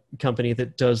of company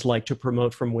that does like to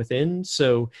promote from within.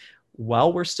 So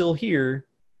while we're still here,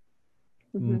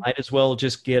 Mhm. might as well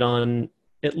just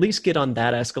at least get on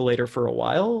that escalator for a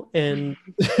while, and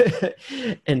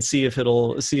and see if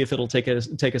it'll take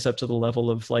us up to the level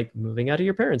of like moving out of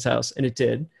your parents' house. And it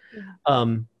did. Yeah.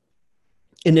 um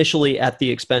Initially at the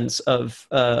expense of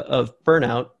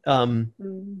burnout,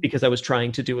 Mhm. because I was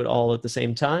trying to do it all at the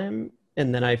same time.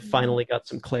 And then I Mhm. finally got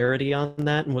some clarity on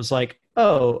that and was like,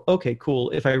 oh, okay, cool.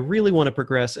 If I really want to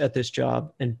progress at this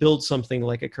job and build something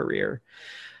like a career,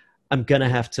 I'm going to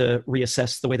have to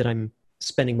reassess the way that I'm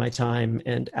spending my time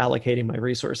and allocating my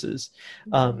resources.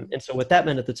 Mhm. And so what that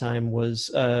meant at the time was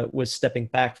stepping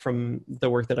back from the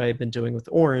work that I had been doing with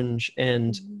Orange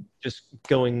and Mhm. just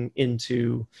going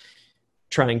into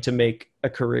trying to make a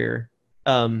career,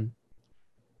 um,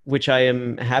 which I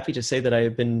am happy to say that I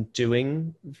have been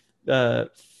doing uh,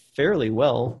 fairly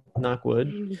well, knock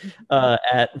wood, Mhm.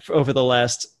 at over the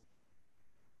last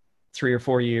 3 or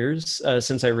 4 years,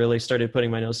 since I really started putting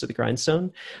my nose to the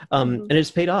grindstone, Mhm. and it's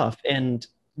paid off. And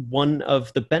one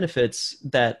of the benefits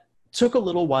that took a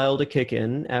little while to kick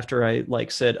in after I like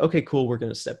said, okay, cool, we're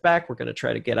going to step back, we're going to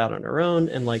try to get out on our own,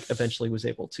 and like eventually was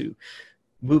able to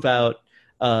move out,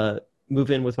 uh,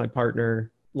 move in with my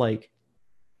partner, like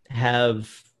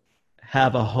have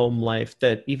have a home life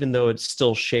that, even though it's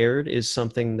still shared, is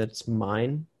something that's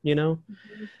mine, you know.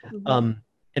 Mhm. Mhm. um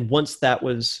and once that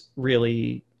was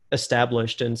really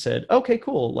established and said, okay,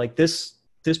 cool, like this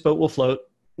boat will float,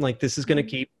 like this is going to Mhm.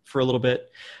 keep for a little bit,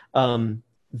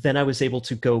 then I was able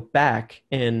to go back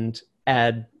and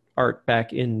add art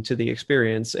back into the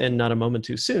experience, and not a moment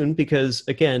too soon, because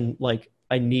again, like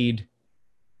I need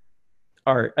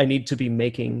art, I need to be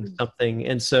making Mhm. something.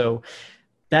 And so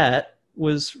that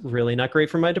was really not great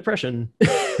for my depression.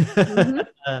 Mhm.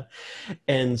 Uh,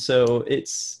 and so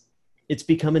it's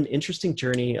become an interesting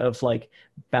journey of like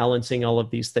balancing all of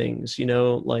these things, you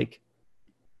know, like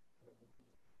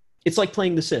it's like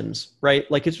playing The Sims, right?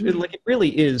 Like like it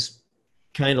really is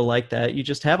kind of like that. You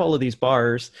just have all of these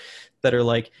bars that are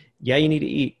like, yeah, you need to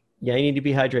eat, yeah, you need to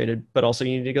be hydrated, but also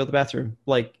you need to go to the bathroom,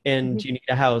 like, and Mhm. you need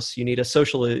a house, you need a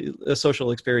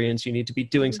social experience, you need to be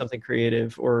doing Mhm. something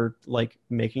creative, or like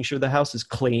making sure the house is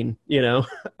clean, you know.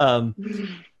 um,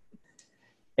 Mhm.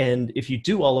 and if you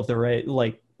do all of the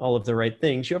right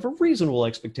things, you have a reasonable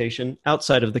expectation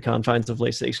outside of the confines of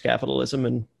late-stage capitalism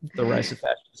and the rise of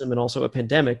system and also a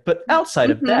pandemic. But outside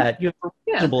of that, you have a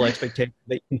reasonable expectation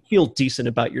that you can feel decent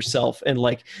about yourself and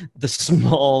like the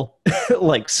small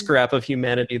like scrap of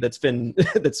humanity that's being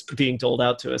doled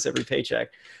out to us every paycheck.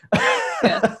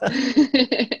 Yeah.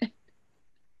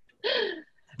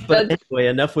 But anyway,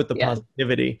 enough with the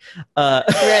positivity.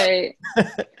 Right.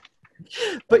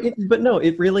 But no,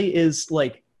 it really is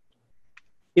like,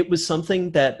 it was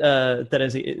something that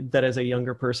as a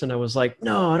younger person, I was like,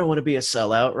 no, I don't want to be a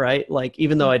sellout, right? Like,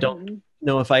 even though I don't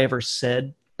know if I ever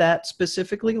said that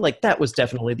specifically, like that was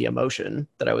definitely the emotion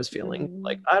that I was feeling.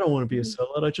 Like, I don't want to be a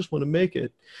sellout. I just want to make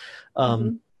it.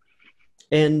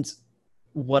 And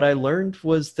what I learned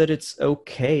was that it's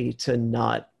okay to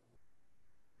not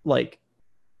like,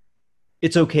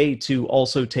 it's okay to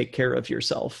also take care of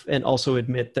yourself and also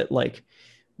admit that like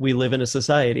we live in a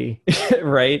society,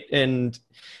 right? And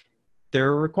there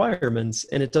are requirements,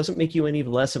 and it doesn't make you any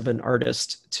less of an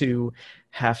artist to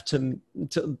have to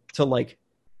like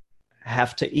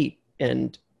have to eat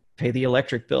and pay the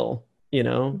electric bill, you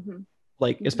know,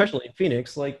 like especially in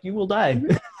Phoenix, like you will die.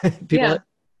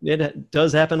 It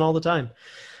does happen all the time.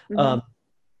 But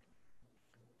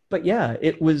yeah,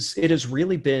 it has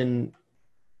really been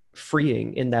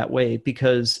freeing in that way,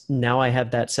 because now I have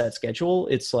that set schedule.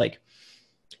 It's like,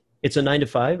 it's a 9 to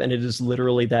 5, and it is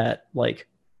literally that, like,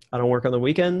 I don't work on the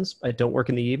weekends. I don't work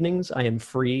in the evenings. I am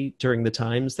free during the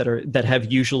times that have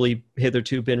usually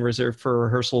hitherto been reserved for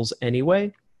rehearsals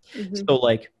anyway. So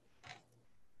like,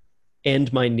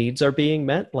 and my needs are being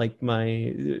met. Like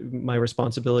my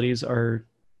responsibilities are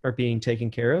being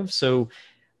taken care of. So,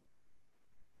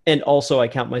 and also I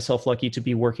count myself lucky to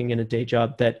be working in a day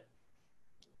job that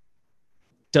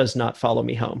does not follow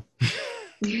me home.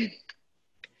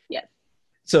 Yes.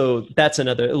 So that's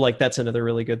another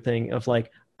really good thing of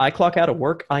like, I clock out of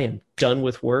work, I am done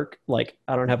with work. Like,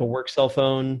 I don't have a work cell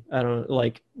phone. I don't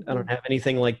have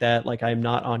anything like that. Like, I'm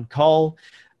not on call.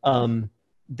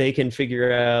 They can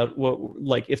figure out what,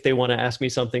 like, if they want to ask me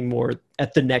something more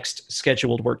at the next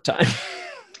scheduled work time.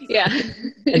 Yeah.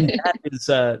 And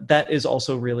that is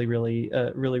also really, really,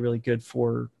 really good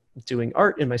for doing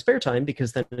art in my spare time,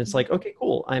 because then it's like, okay,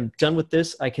 cool, I'm done with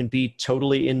this. I can be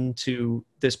totally into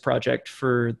this project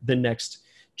for the next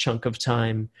chunk of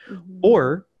time.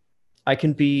 Or I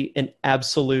can be an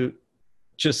absolute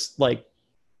just like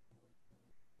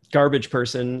garbage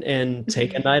person and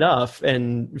take a night off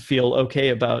and feel okay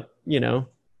about, you know,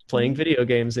 playing video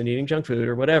games and eating junk food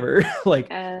or whatever.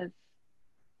 Like,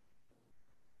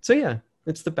 so yeah,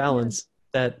 it's the balance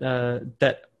that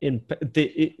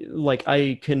like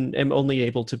I am only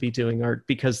able to be doing art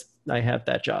because I have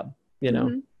that job, you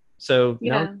know? So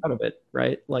now I'm proud of it,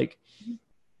 right? Like,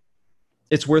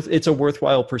 it's a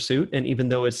worthwhile pursuit. And even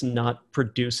though it's not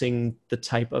producing the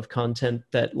type of content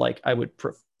that like I would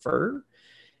prefer,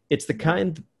 it's the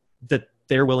kind that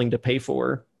they're willing to pay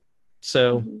for.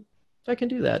 So I can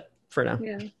do that for now.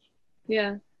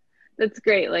 Yeah. That's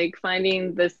great. Like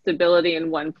finding the stability in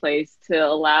one place to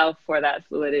allow for that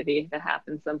fluidity to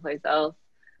happen someplace else.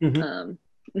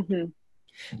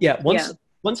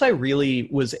 Once I really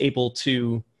was able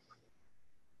to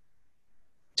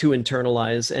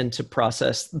internalize and to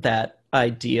process that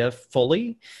idea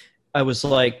fully, I was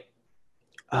like,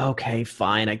 okay,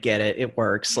 fine, I get it. It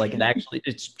works. Like,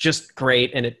 it's just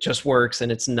great, and it just works,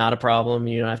 and it's not a problem.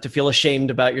 You don't have to feel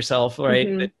ashamed about yourself,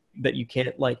 right? That you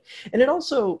can't like, and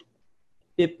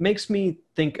it makes me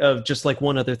think of just like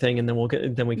one other thing, and then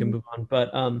we can move on.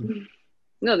 But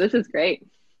no, this is great.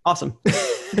 Awesome.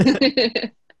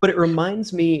 But it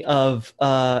reminds me of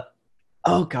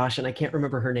oh gosh, and I can't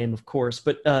remember her name, of course,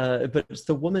 but it's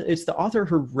the author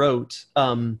who wrote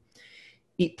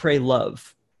Eat, Pray,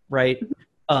 Love, right?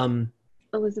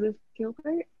 Elizabeth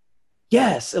Gilbert?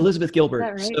 Yes, Elizabeth Gilbert.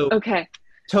 Is that right? So, okay.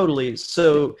 Totally.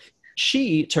 So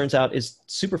she, turns out, is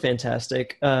super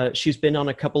fantastic. She's been on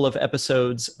a couple of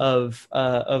episodes of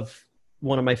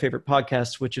one of my favorite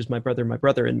podcasts, which is My Brother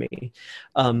and Me.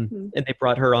 And they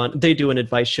brought her on. They do an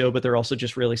advice show, but they're also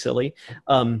just really silly.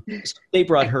 So they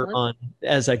brought her on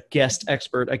as a guest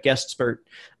expert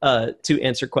to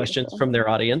answer questions from their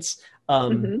audience.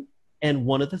 And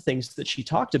one of the things that she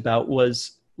talked about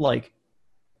was like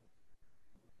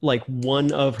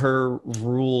one of her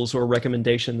rules or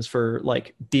recommendations for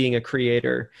like being a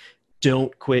creator: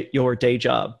 don't quit your day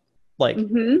job. Like,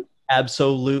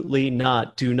 absolutely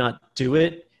not. Do not do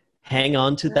it. Hang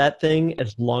on to that thing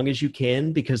as long as you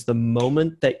can, because the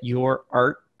moment that your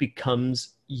art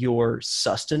becomes your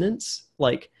sustenance,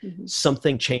 like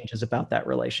something changes about that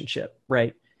relationship,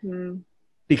 right?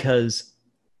 Because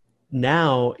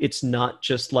now it's not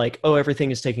just like, oh,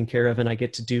 everything is taken care of and I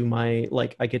get to do my,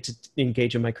 like, I get to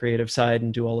engage in my creative side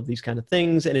and do all of these kind of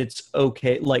things. And it's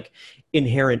okay. Like,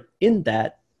 inherent in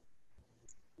that,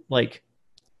 like,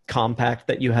 compact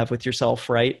that you have with yourself,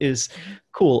 right, is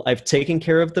cool. I've taken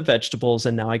care of the vegetables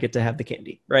and now I get to have the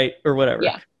candy, right? Or whatever.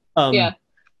 Yeah. Um, Yeah.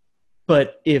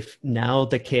 But if now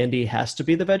the candy has to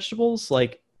be the vegetables,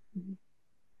 like,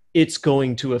 it's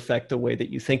going to affect the way that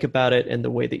you think about it and the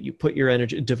way that you put your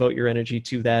energy, devote your energy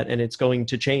to that, and it's going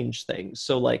to change things.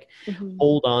 So, like,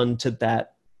 hold on to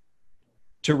that,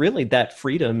 to really that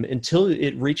freedom until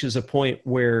it reaches a point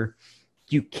where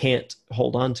you can't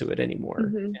hold on to it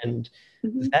anymore. And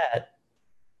that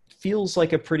feels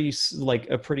like a pretty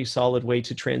solid way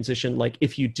to transition. Like,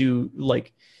 if you do,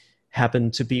 like,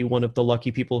 happen to be one of the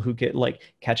lucky people who get, like,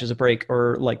 catches a break,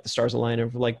 or like the stars align,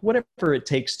 or like whatever it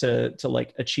takes to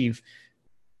like achieve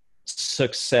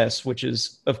success, which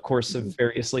is of course a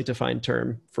variously defined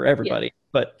term for everybody.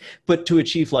 But to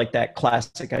achieve, like, that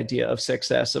classic idea of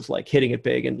success of, like, hitting it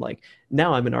big and, like,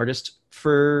 now I'm an artist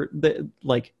for the,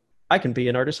 like, I can be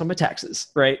an artist on my taxes,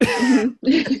 right? That's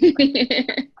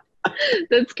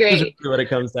great. That's what it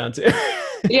comes down to.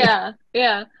 Yeah.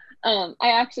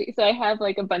 I have,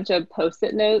 like, a bunch of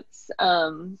Post-it notes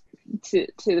to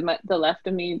the left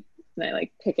of me, and I,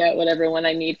 like, pick out whatever one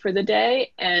I need for the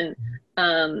day. And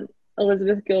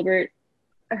Elizabeth Gilbert,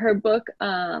 her book,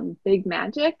 Big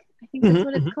Magic, I think that's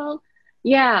what it's called.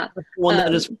 Yeah. One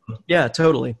that is, yeah,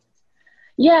 totally.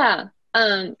 Yeah.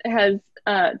 Has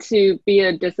to be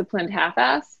a disciplined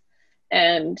half-ass,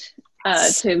 and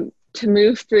to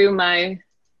move through my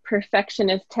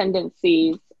perfectionist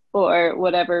tendencies, or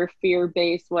whatever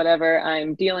fear-based whatever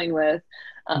I'm dealing with.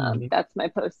 That's my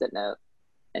Post-it note.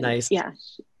 And nice. Yeah,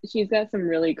 she's got some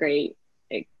really great,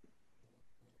 like,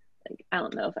 I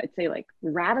don't know if I'd say, like,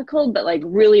 radical, but, like,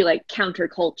 really, like,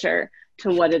 counterculture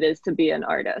to what it is to be an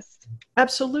artist.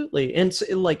 Absolutely. And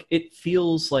so, like, it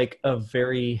feels like a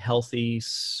very healthy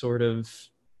sort of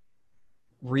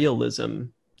realism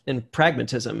and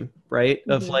pragmatism, right?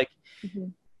 Of, like,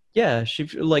 yeah, she,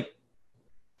 like,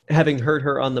 having heard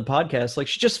her on the podcast, like,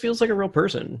 she just feels like a real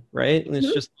person, right? And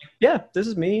it's just, yeah, this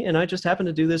is me, and I just happen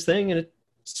to do this thing, and it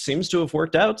seems to have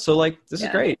worked out. So, like, this is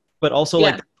great. But also,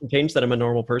 like, change that I'm a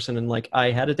normal person, and, like,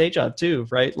 I had a day job too,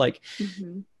 right? Like,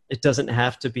 it doesn't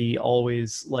have to be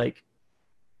always like,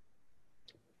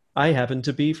 I happen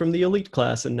to be from the elite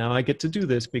class and now I get to do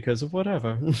this because of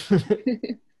whatever.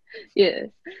 Yes.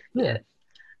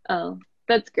 Oh,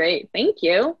 that's great. Thank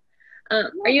you.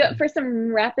 Are you up for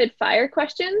some rapid fire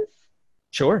questions?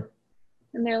 Sure.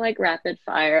 And they're, like, rapid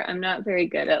fire. I'm not very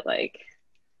good at, like,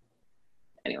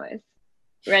 anyways.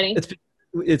 Ready?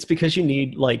 It's because you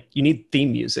need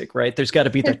theme music, right? There's got to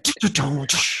be the.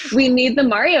 We need the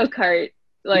Mario Kart.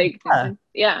 Like,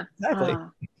 yeah. Exactly.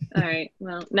 All right.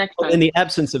 Well, next time. In the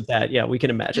absence of that, yeah, we can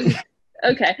imagine.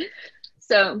 Okay.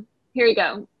 So here we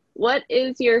go. What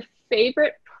is your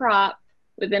favorite prop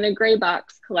within a Gray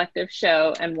Box Collective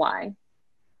show, and why?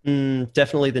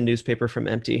 Definitely the newspaper from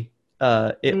Empty.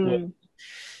 It was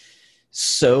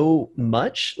so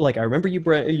much. Like, I remember you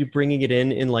bringing it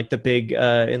in like the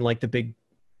big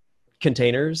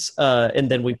containers, and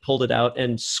then we pulled it out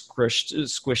and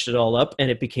squished it all up,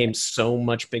 and it became so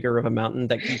much bigger of a mountain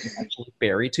that you could actually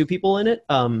bury two people in it.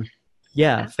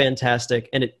 Fantastic.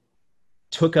 And it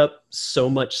took up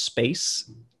so much space,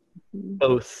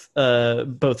 both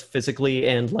physically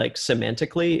and, like,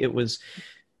 semantically. It was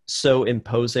so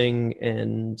imposing,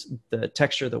 and the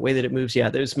texture, the way that it moves,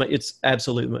 it's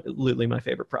absolutely my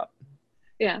favorite prop.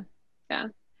 Yeah.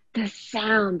 The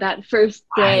sound that first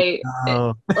day,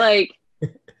 like,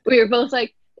 we were both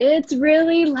like, it's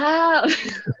really loud.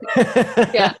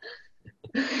 Yeah.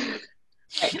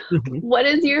 Right. What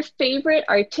is your favorite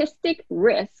artistic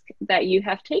risk that you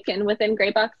have taken within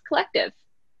Gray Box Collective?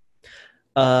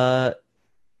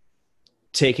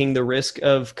 Taking the risk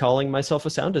of calling myself a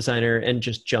sound designer and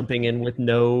just jumping in with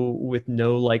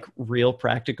no like real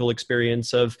practical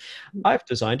experience of, I've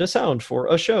designed a sound for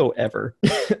a show ever.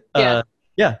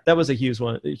 Yeah, that was a huge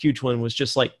one was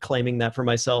just, like, claiming that for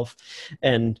myself,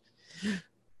 and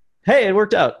hey, it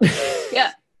worked out.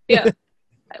 Yeah.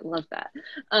 I love that.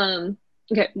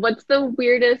 Okay, what's the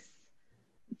weirdest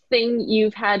thing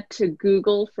you've had to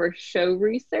Google for show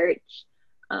research,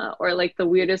 or, like, the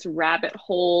weirdest rabbit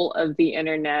hole of the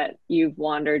internet you've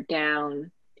wandered down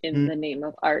in the name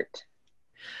of art?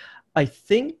 I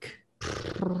think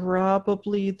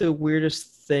probably the weirdest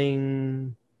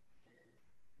thing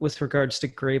with regards to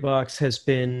Gray Box has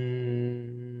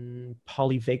been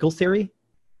polyvagal theory.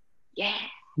 Yeah.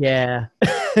 Yeah.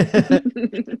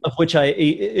 of which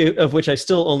I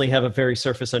still only have a very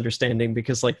surface understanding,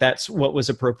 because like that's what was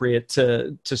appropriate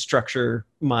to structure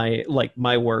my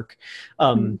work.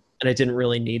 And I didn't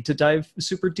really need to dive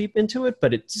super deep into it,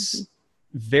 but it's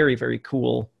very, very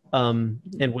cool. And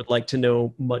would like to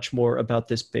know much more about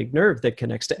this big nerve that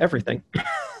connects to everything.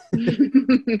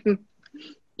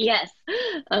 Yes.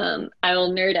 I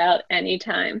will nerd out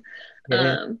anytime.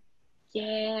 Yeah.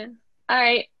 Yeah. All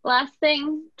right. Last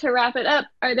thing to wrap it up.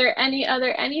 Are there any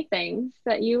other anythings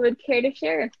that you would care to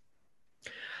share?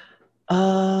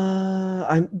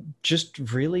 I'm just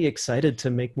really excited to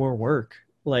make more work.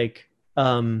 Like,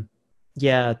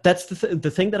 yeah, that's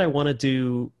the thing that I want to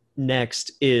do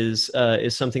next is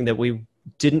something that we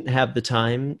didn't have the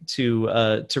time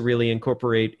to really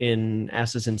incorporate in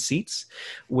Asses and Seats,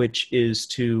 which is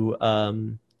to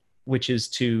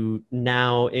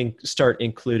now start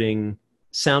including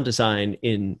sound design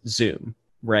in Zoom,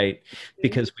 right?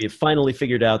 Because we have finally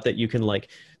figured out that you can, like,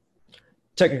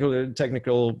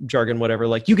 technical jargon, whatever,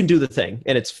 like you can do the thing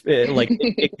and it's it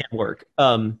can work.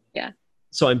 Yeah.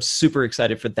 So I'm super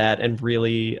excited for that, and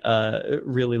really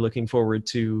looking forward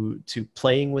to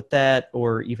playing with that,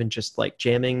 or even just like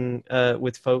jamming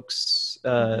with folks.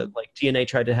 Like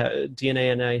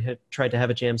DNA and I had tried to have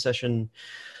a jam session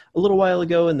a little while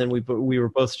ago, and then we were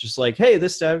both just like, hey,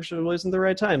 this actually wasn't the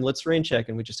right time, let's rain check,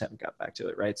 and we just haven't got back to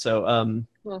it, right? So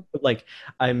but like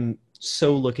I'm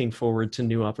so looking forward to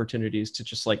new opportunities to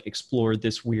just like explore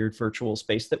this weird virtual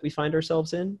space that we find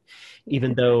ourselves in,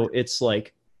 even though it's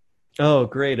like, oh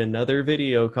great, another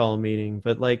video call meeting,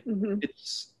 but like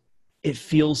it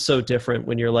feels so different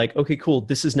when you're like, okay, cool,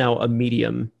 this is now a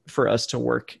medium for us to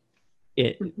work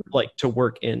to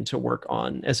work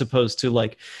on, as opposed to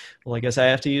like, well, I guess I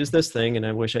have to use this thing, and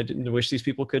I wish these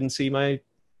people couldn't see my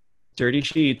dirty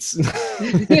sheets.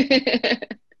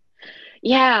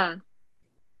 Yeah,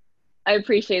 I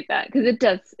appreciate that,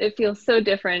 because it feels so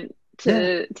different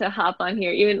to hop on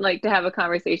here, even like to have a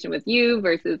conversation with you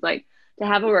versus like to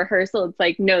have a rehearsal. It's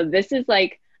like, no, this is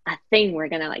like a thing we're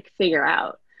gonna like figure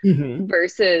out,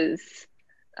 versus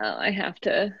I have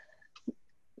to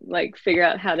like figure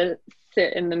out how to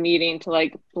sit in the meeting to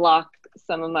like block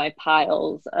some of my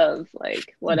piles of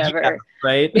like whatever. Yeah,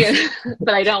 right. Yeah.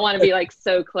 But I don't want to be like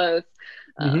so close.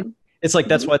 It's like,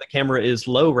 that's why the camera is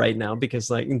low right now,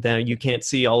 because like now you can't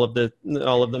see all of the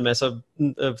mess of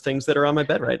things that are on my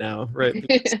bed right now, right?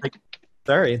 Like,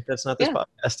 sorry, that's not this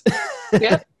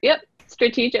podcast. Yep.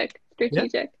 Strategic.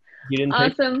 Yeah. You didn't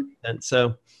awesome.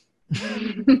 So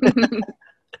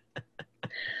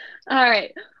all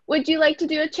right. Would you like to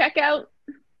do a checkout?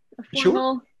 A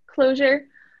formal closure?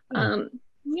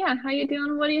 Yeah, how you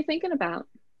doing? What are you thinking about?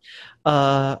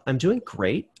 I'm doing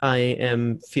great. I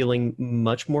am feeling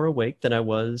much more awake than I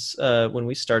was when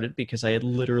we started, because I had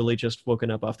literally just woken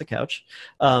up off the couch.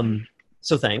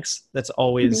 So thanks. That's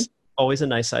always a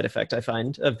nice side effect I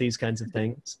find of these kinds of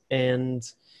things. And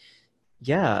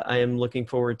yeah, I am looking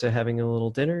forward to having a little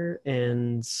dinner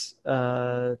and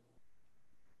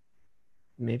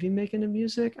maybe making a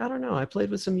music. I don't know. I played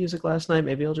with some music last night.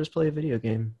 Maybe I'll just play a video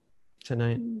game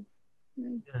tonight.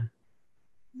 Yeah.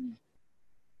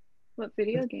 What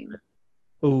video game?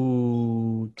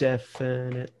 Oh,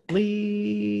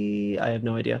 definitely. I have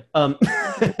no idea. I've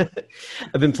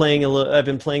been playing a lot of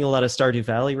Stardew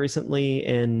Valley recently,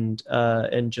 and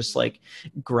just like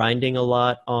grinding a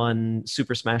lot on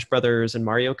Super Smash Brothers and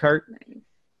Mario Kart.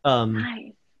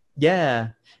 Nice. Yeah.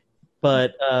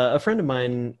 But a friend of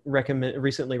mine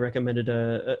recently recommended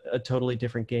a totally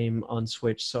different game on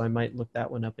Switch, so I might look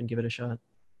that one up and give it a shot.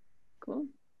 Cool.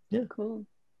 Yeah. Cool.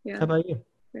 Yeah. How about you?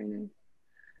 Very nice.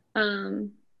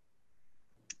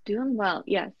 Doing well.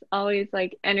 Yes. Always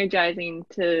like energizing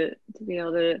to be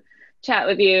able to chat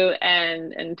with you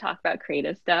and talk about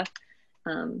creative stuff.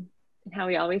 And how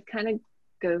we always kind of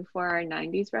go for our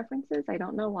 90s references. I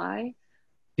don't know why.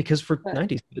 Because we're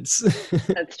 90s kids.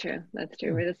 That's true.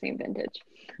 We're the same vintage.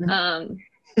 So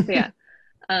yeah.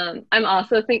 I'm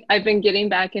also I've been getting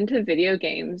back into video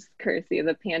games courtesy of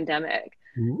the pandemic.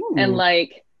 Ooh. And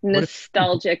like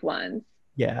nostalgic ones.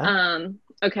 Yeah.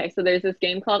 Okay, so there's this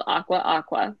game called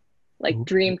Aqua, like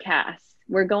Dreamcast.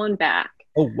 We're going back.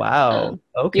 Oh wow.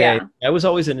 Okay. Yeah. I was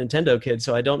always a Nintendo kid,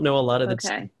 so I don't know a lot of the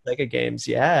Sega games.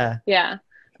 Yeah. Yeah.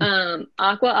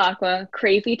 Aqua,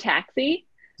 Crazy Taxi.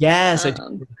 Yes, I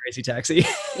do Crazy Taxi.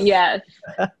 Yes.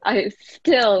 I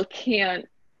still can't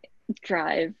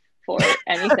drive for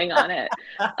anything on it.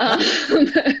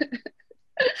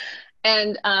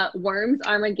 And Worms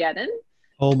Armageddon.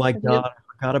 Oh my god, I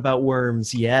forgot about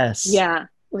Worms. Yes. Yeah,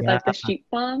 with like the sheep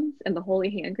bombs and the holy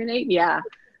hand grenade. Yeah.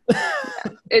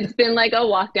 It's been like a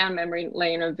walk down memory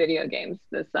lane of video games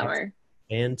this summer.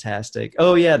 Fantastic.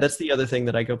 Oh yeah, that's the other thing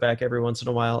that I go back every once in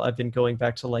a while. I've been going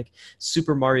back to like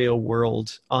Super Mario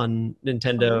World on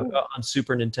Nintendo, on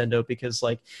Super Nintendo, because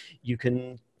like you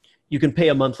can pay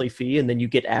a monthly fee and then you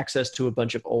get access to a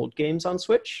bunch of old games on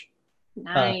Switch.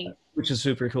 Nice. Which is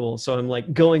super cool. So I'm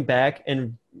like going back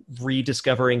and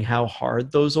rediscovering how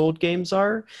hard those old games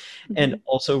are, and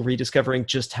also rediscovering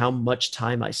just how much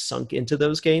time I sunk into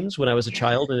those games when I was a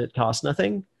child and it cost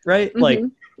nothing, right? Like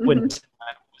when time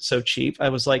was so cheap, I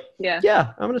was like,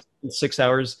 yeah, I'm going to spend 6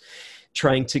 hours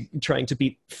trying to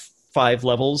beat 5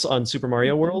 levels on Super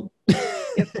Mario World.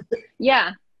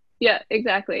 Yeah,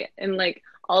 exactly. And like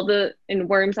in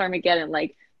Worms Armageddon,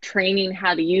 like training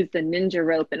how to use the ninja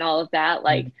rope and all of that,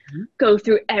 like go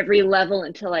through every level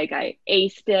until like I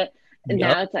aced it. And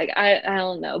now it's like, I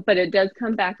don't know, but it does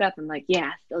come back up. I'm like, yeah,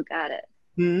 still got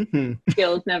it.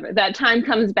 Skills never, that time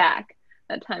comes back.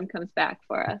 That time comes back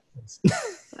for us.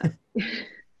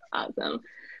 Awesome.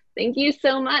 Thank you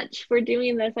so much for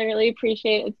doing this. I really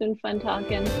appreciate it. It's been fun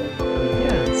talking.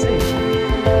 Yeah, same.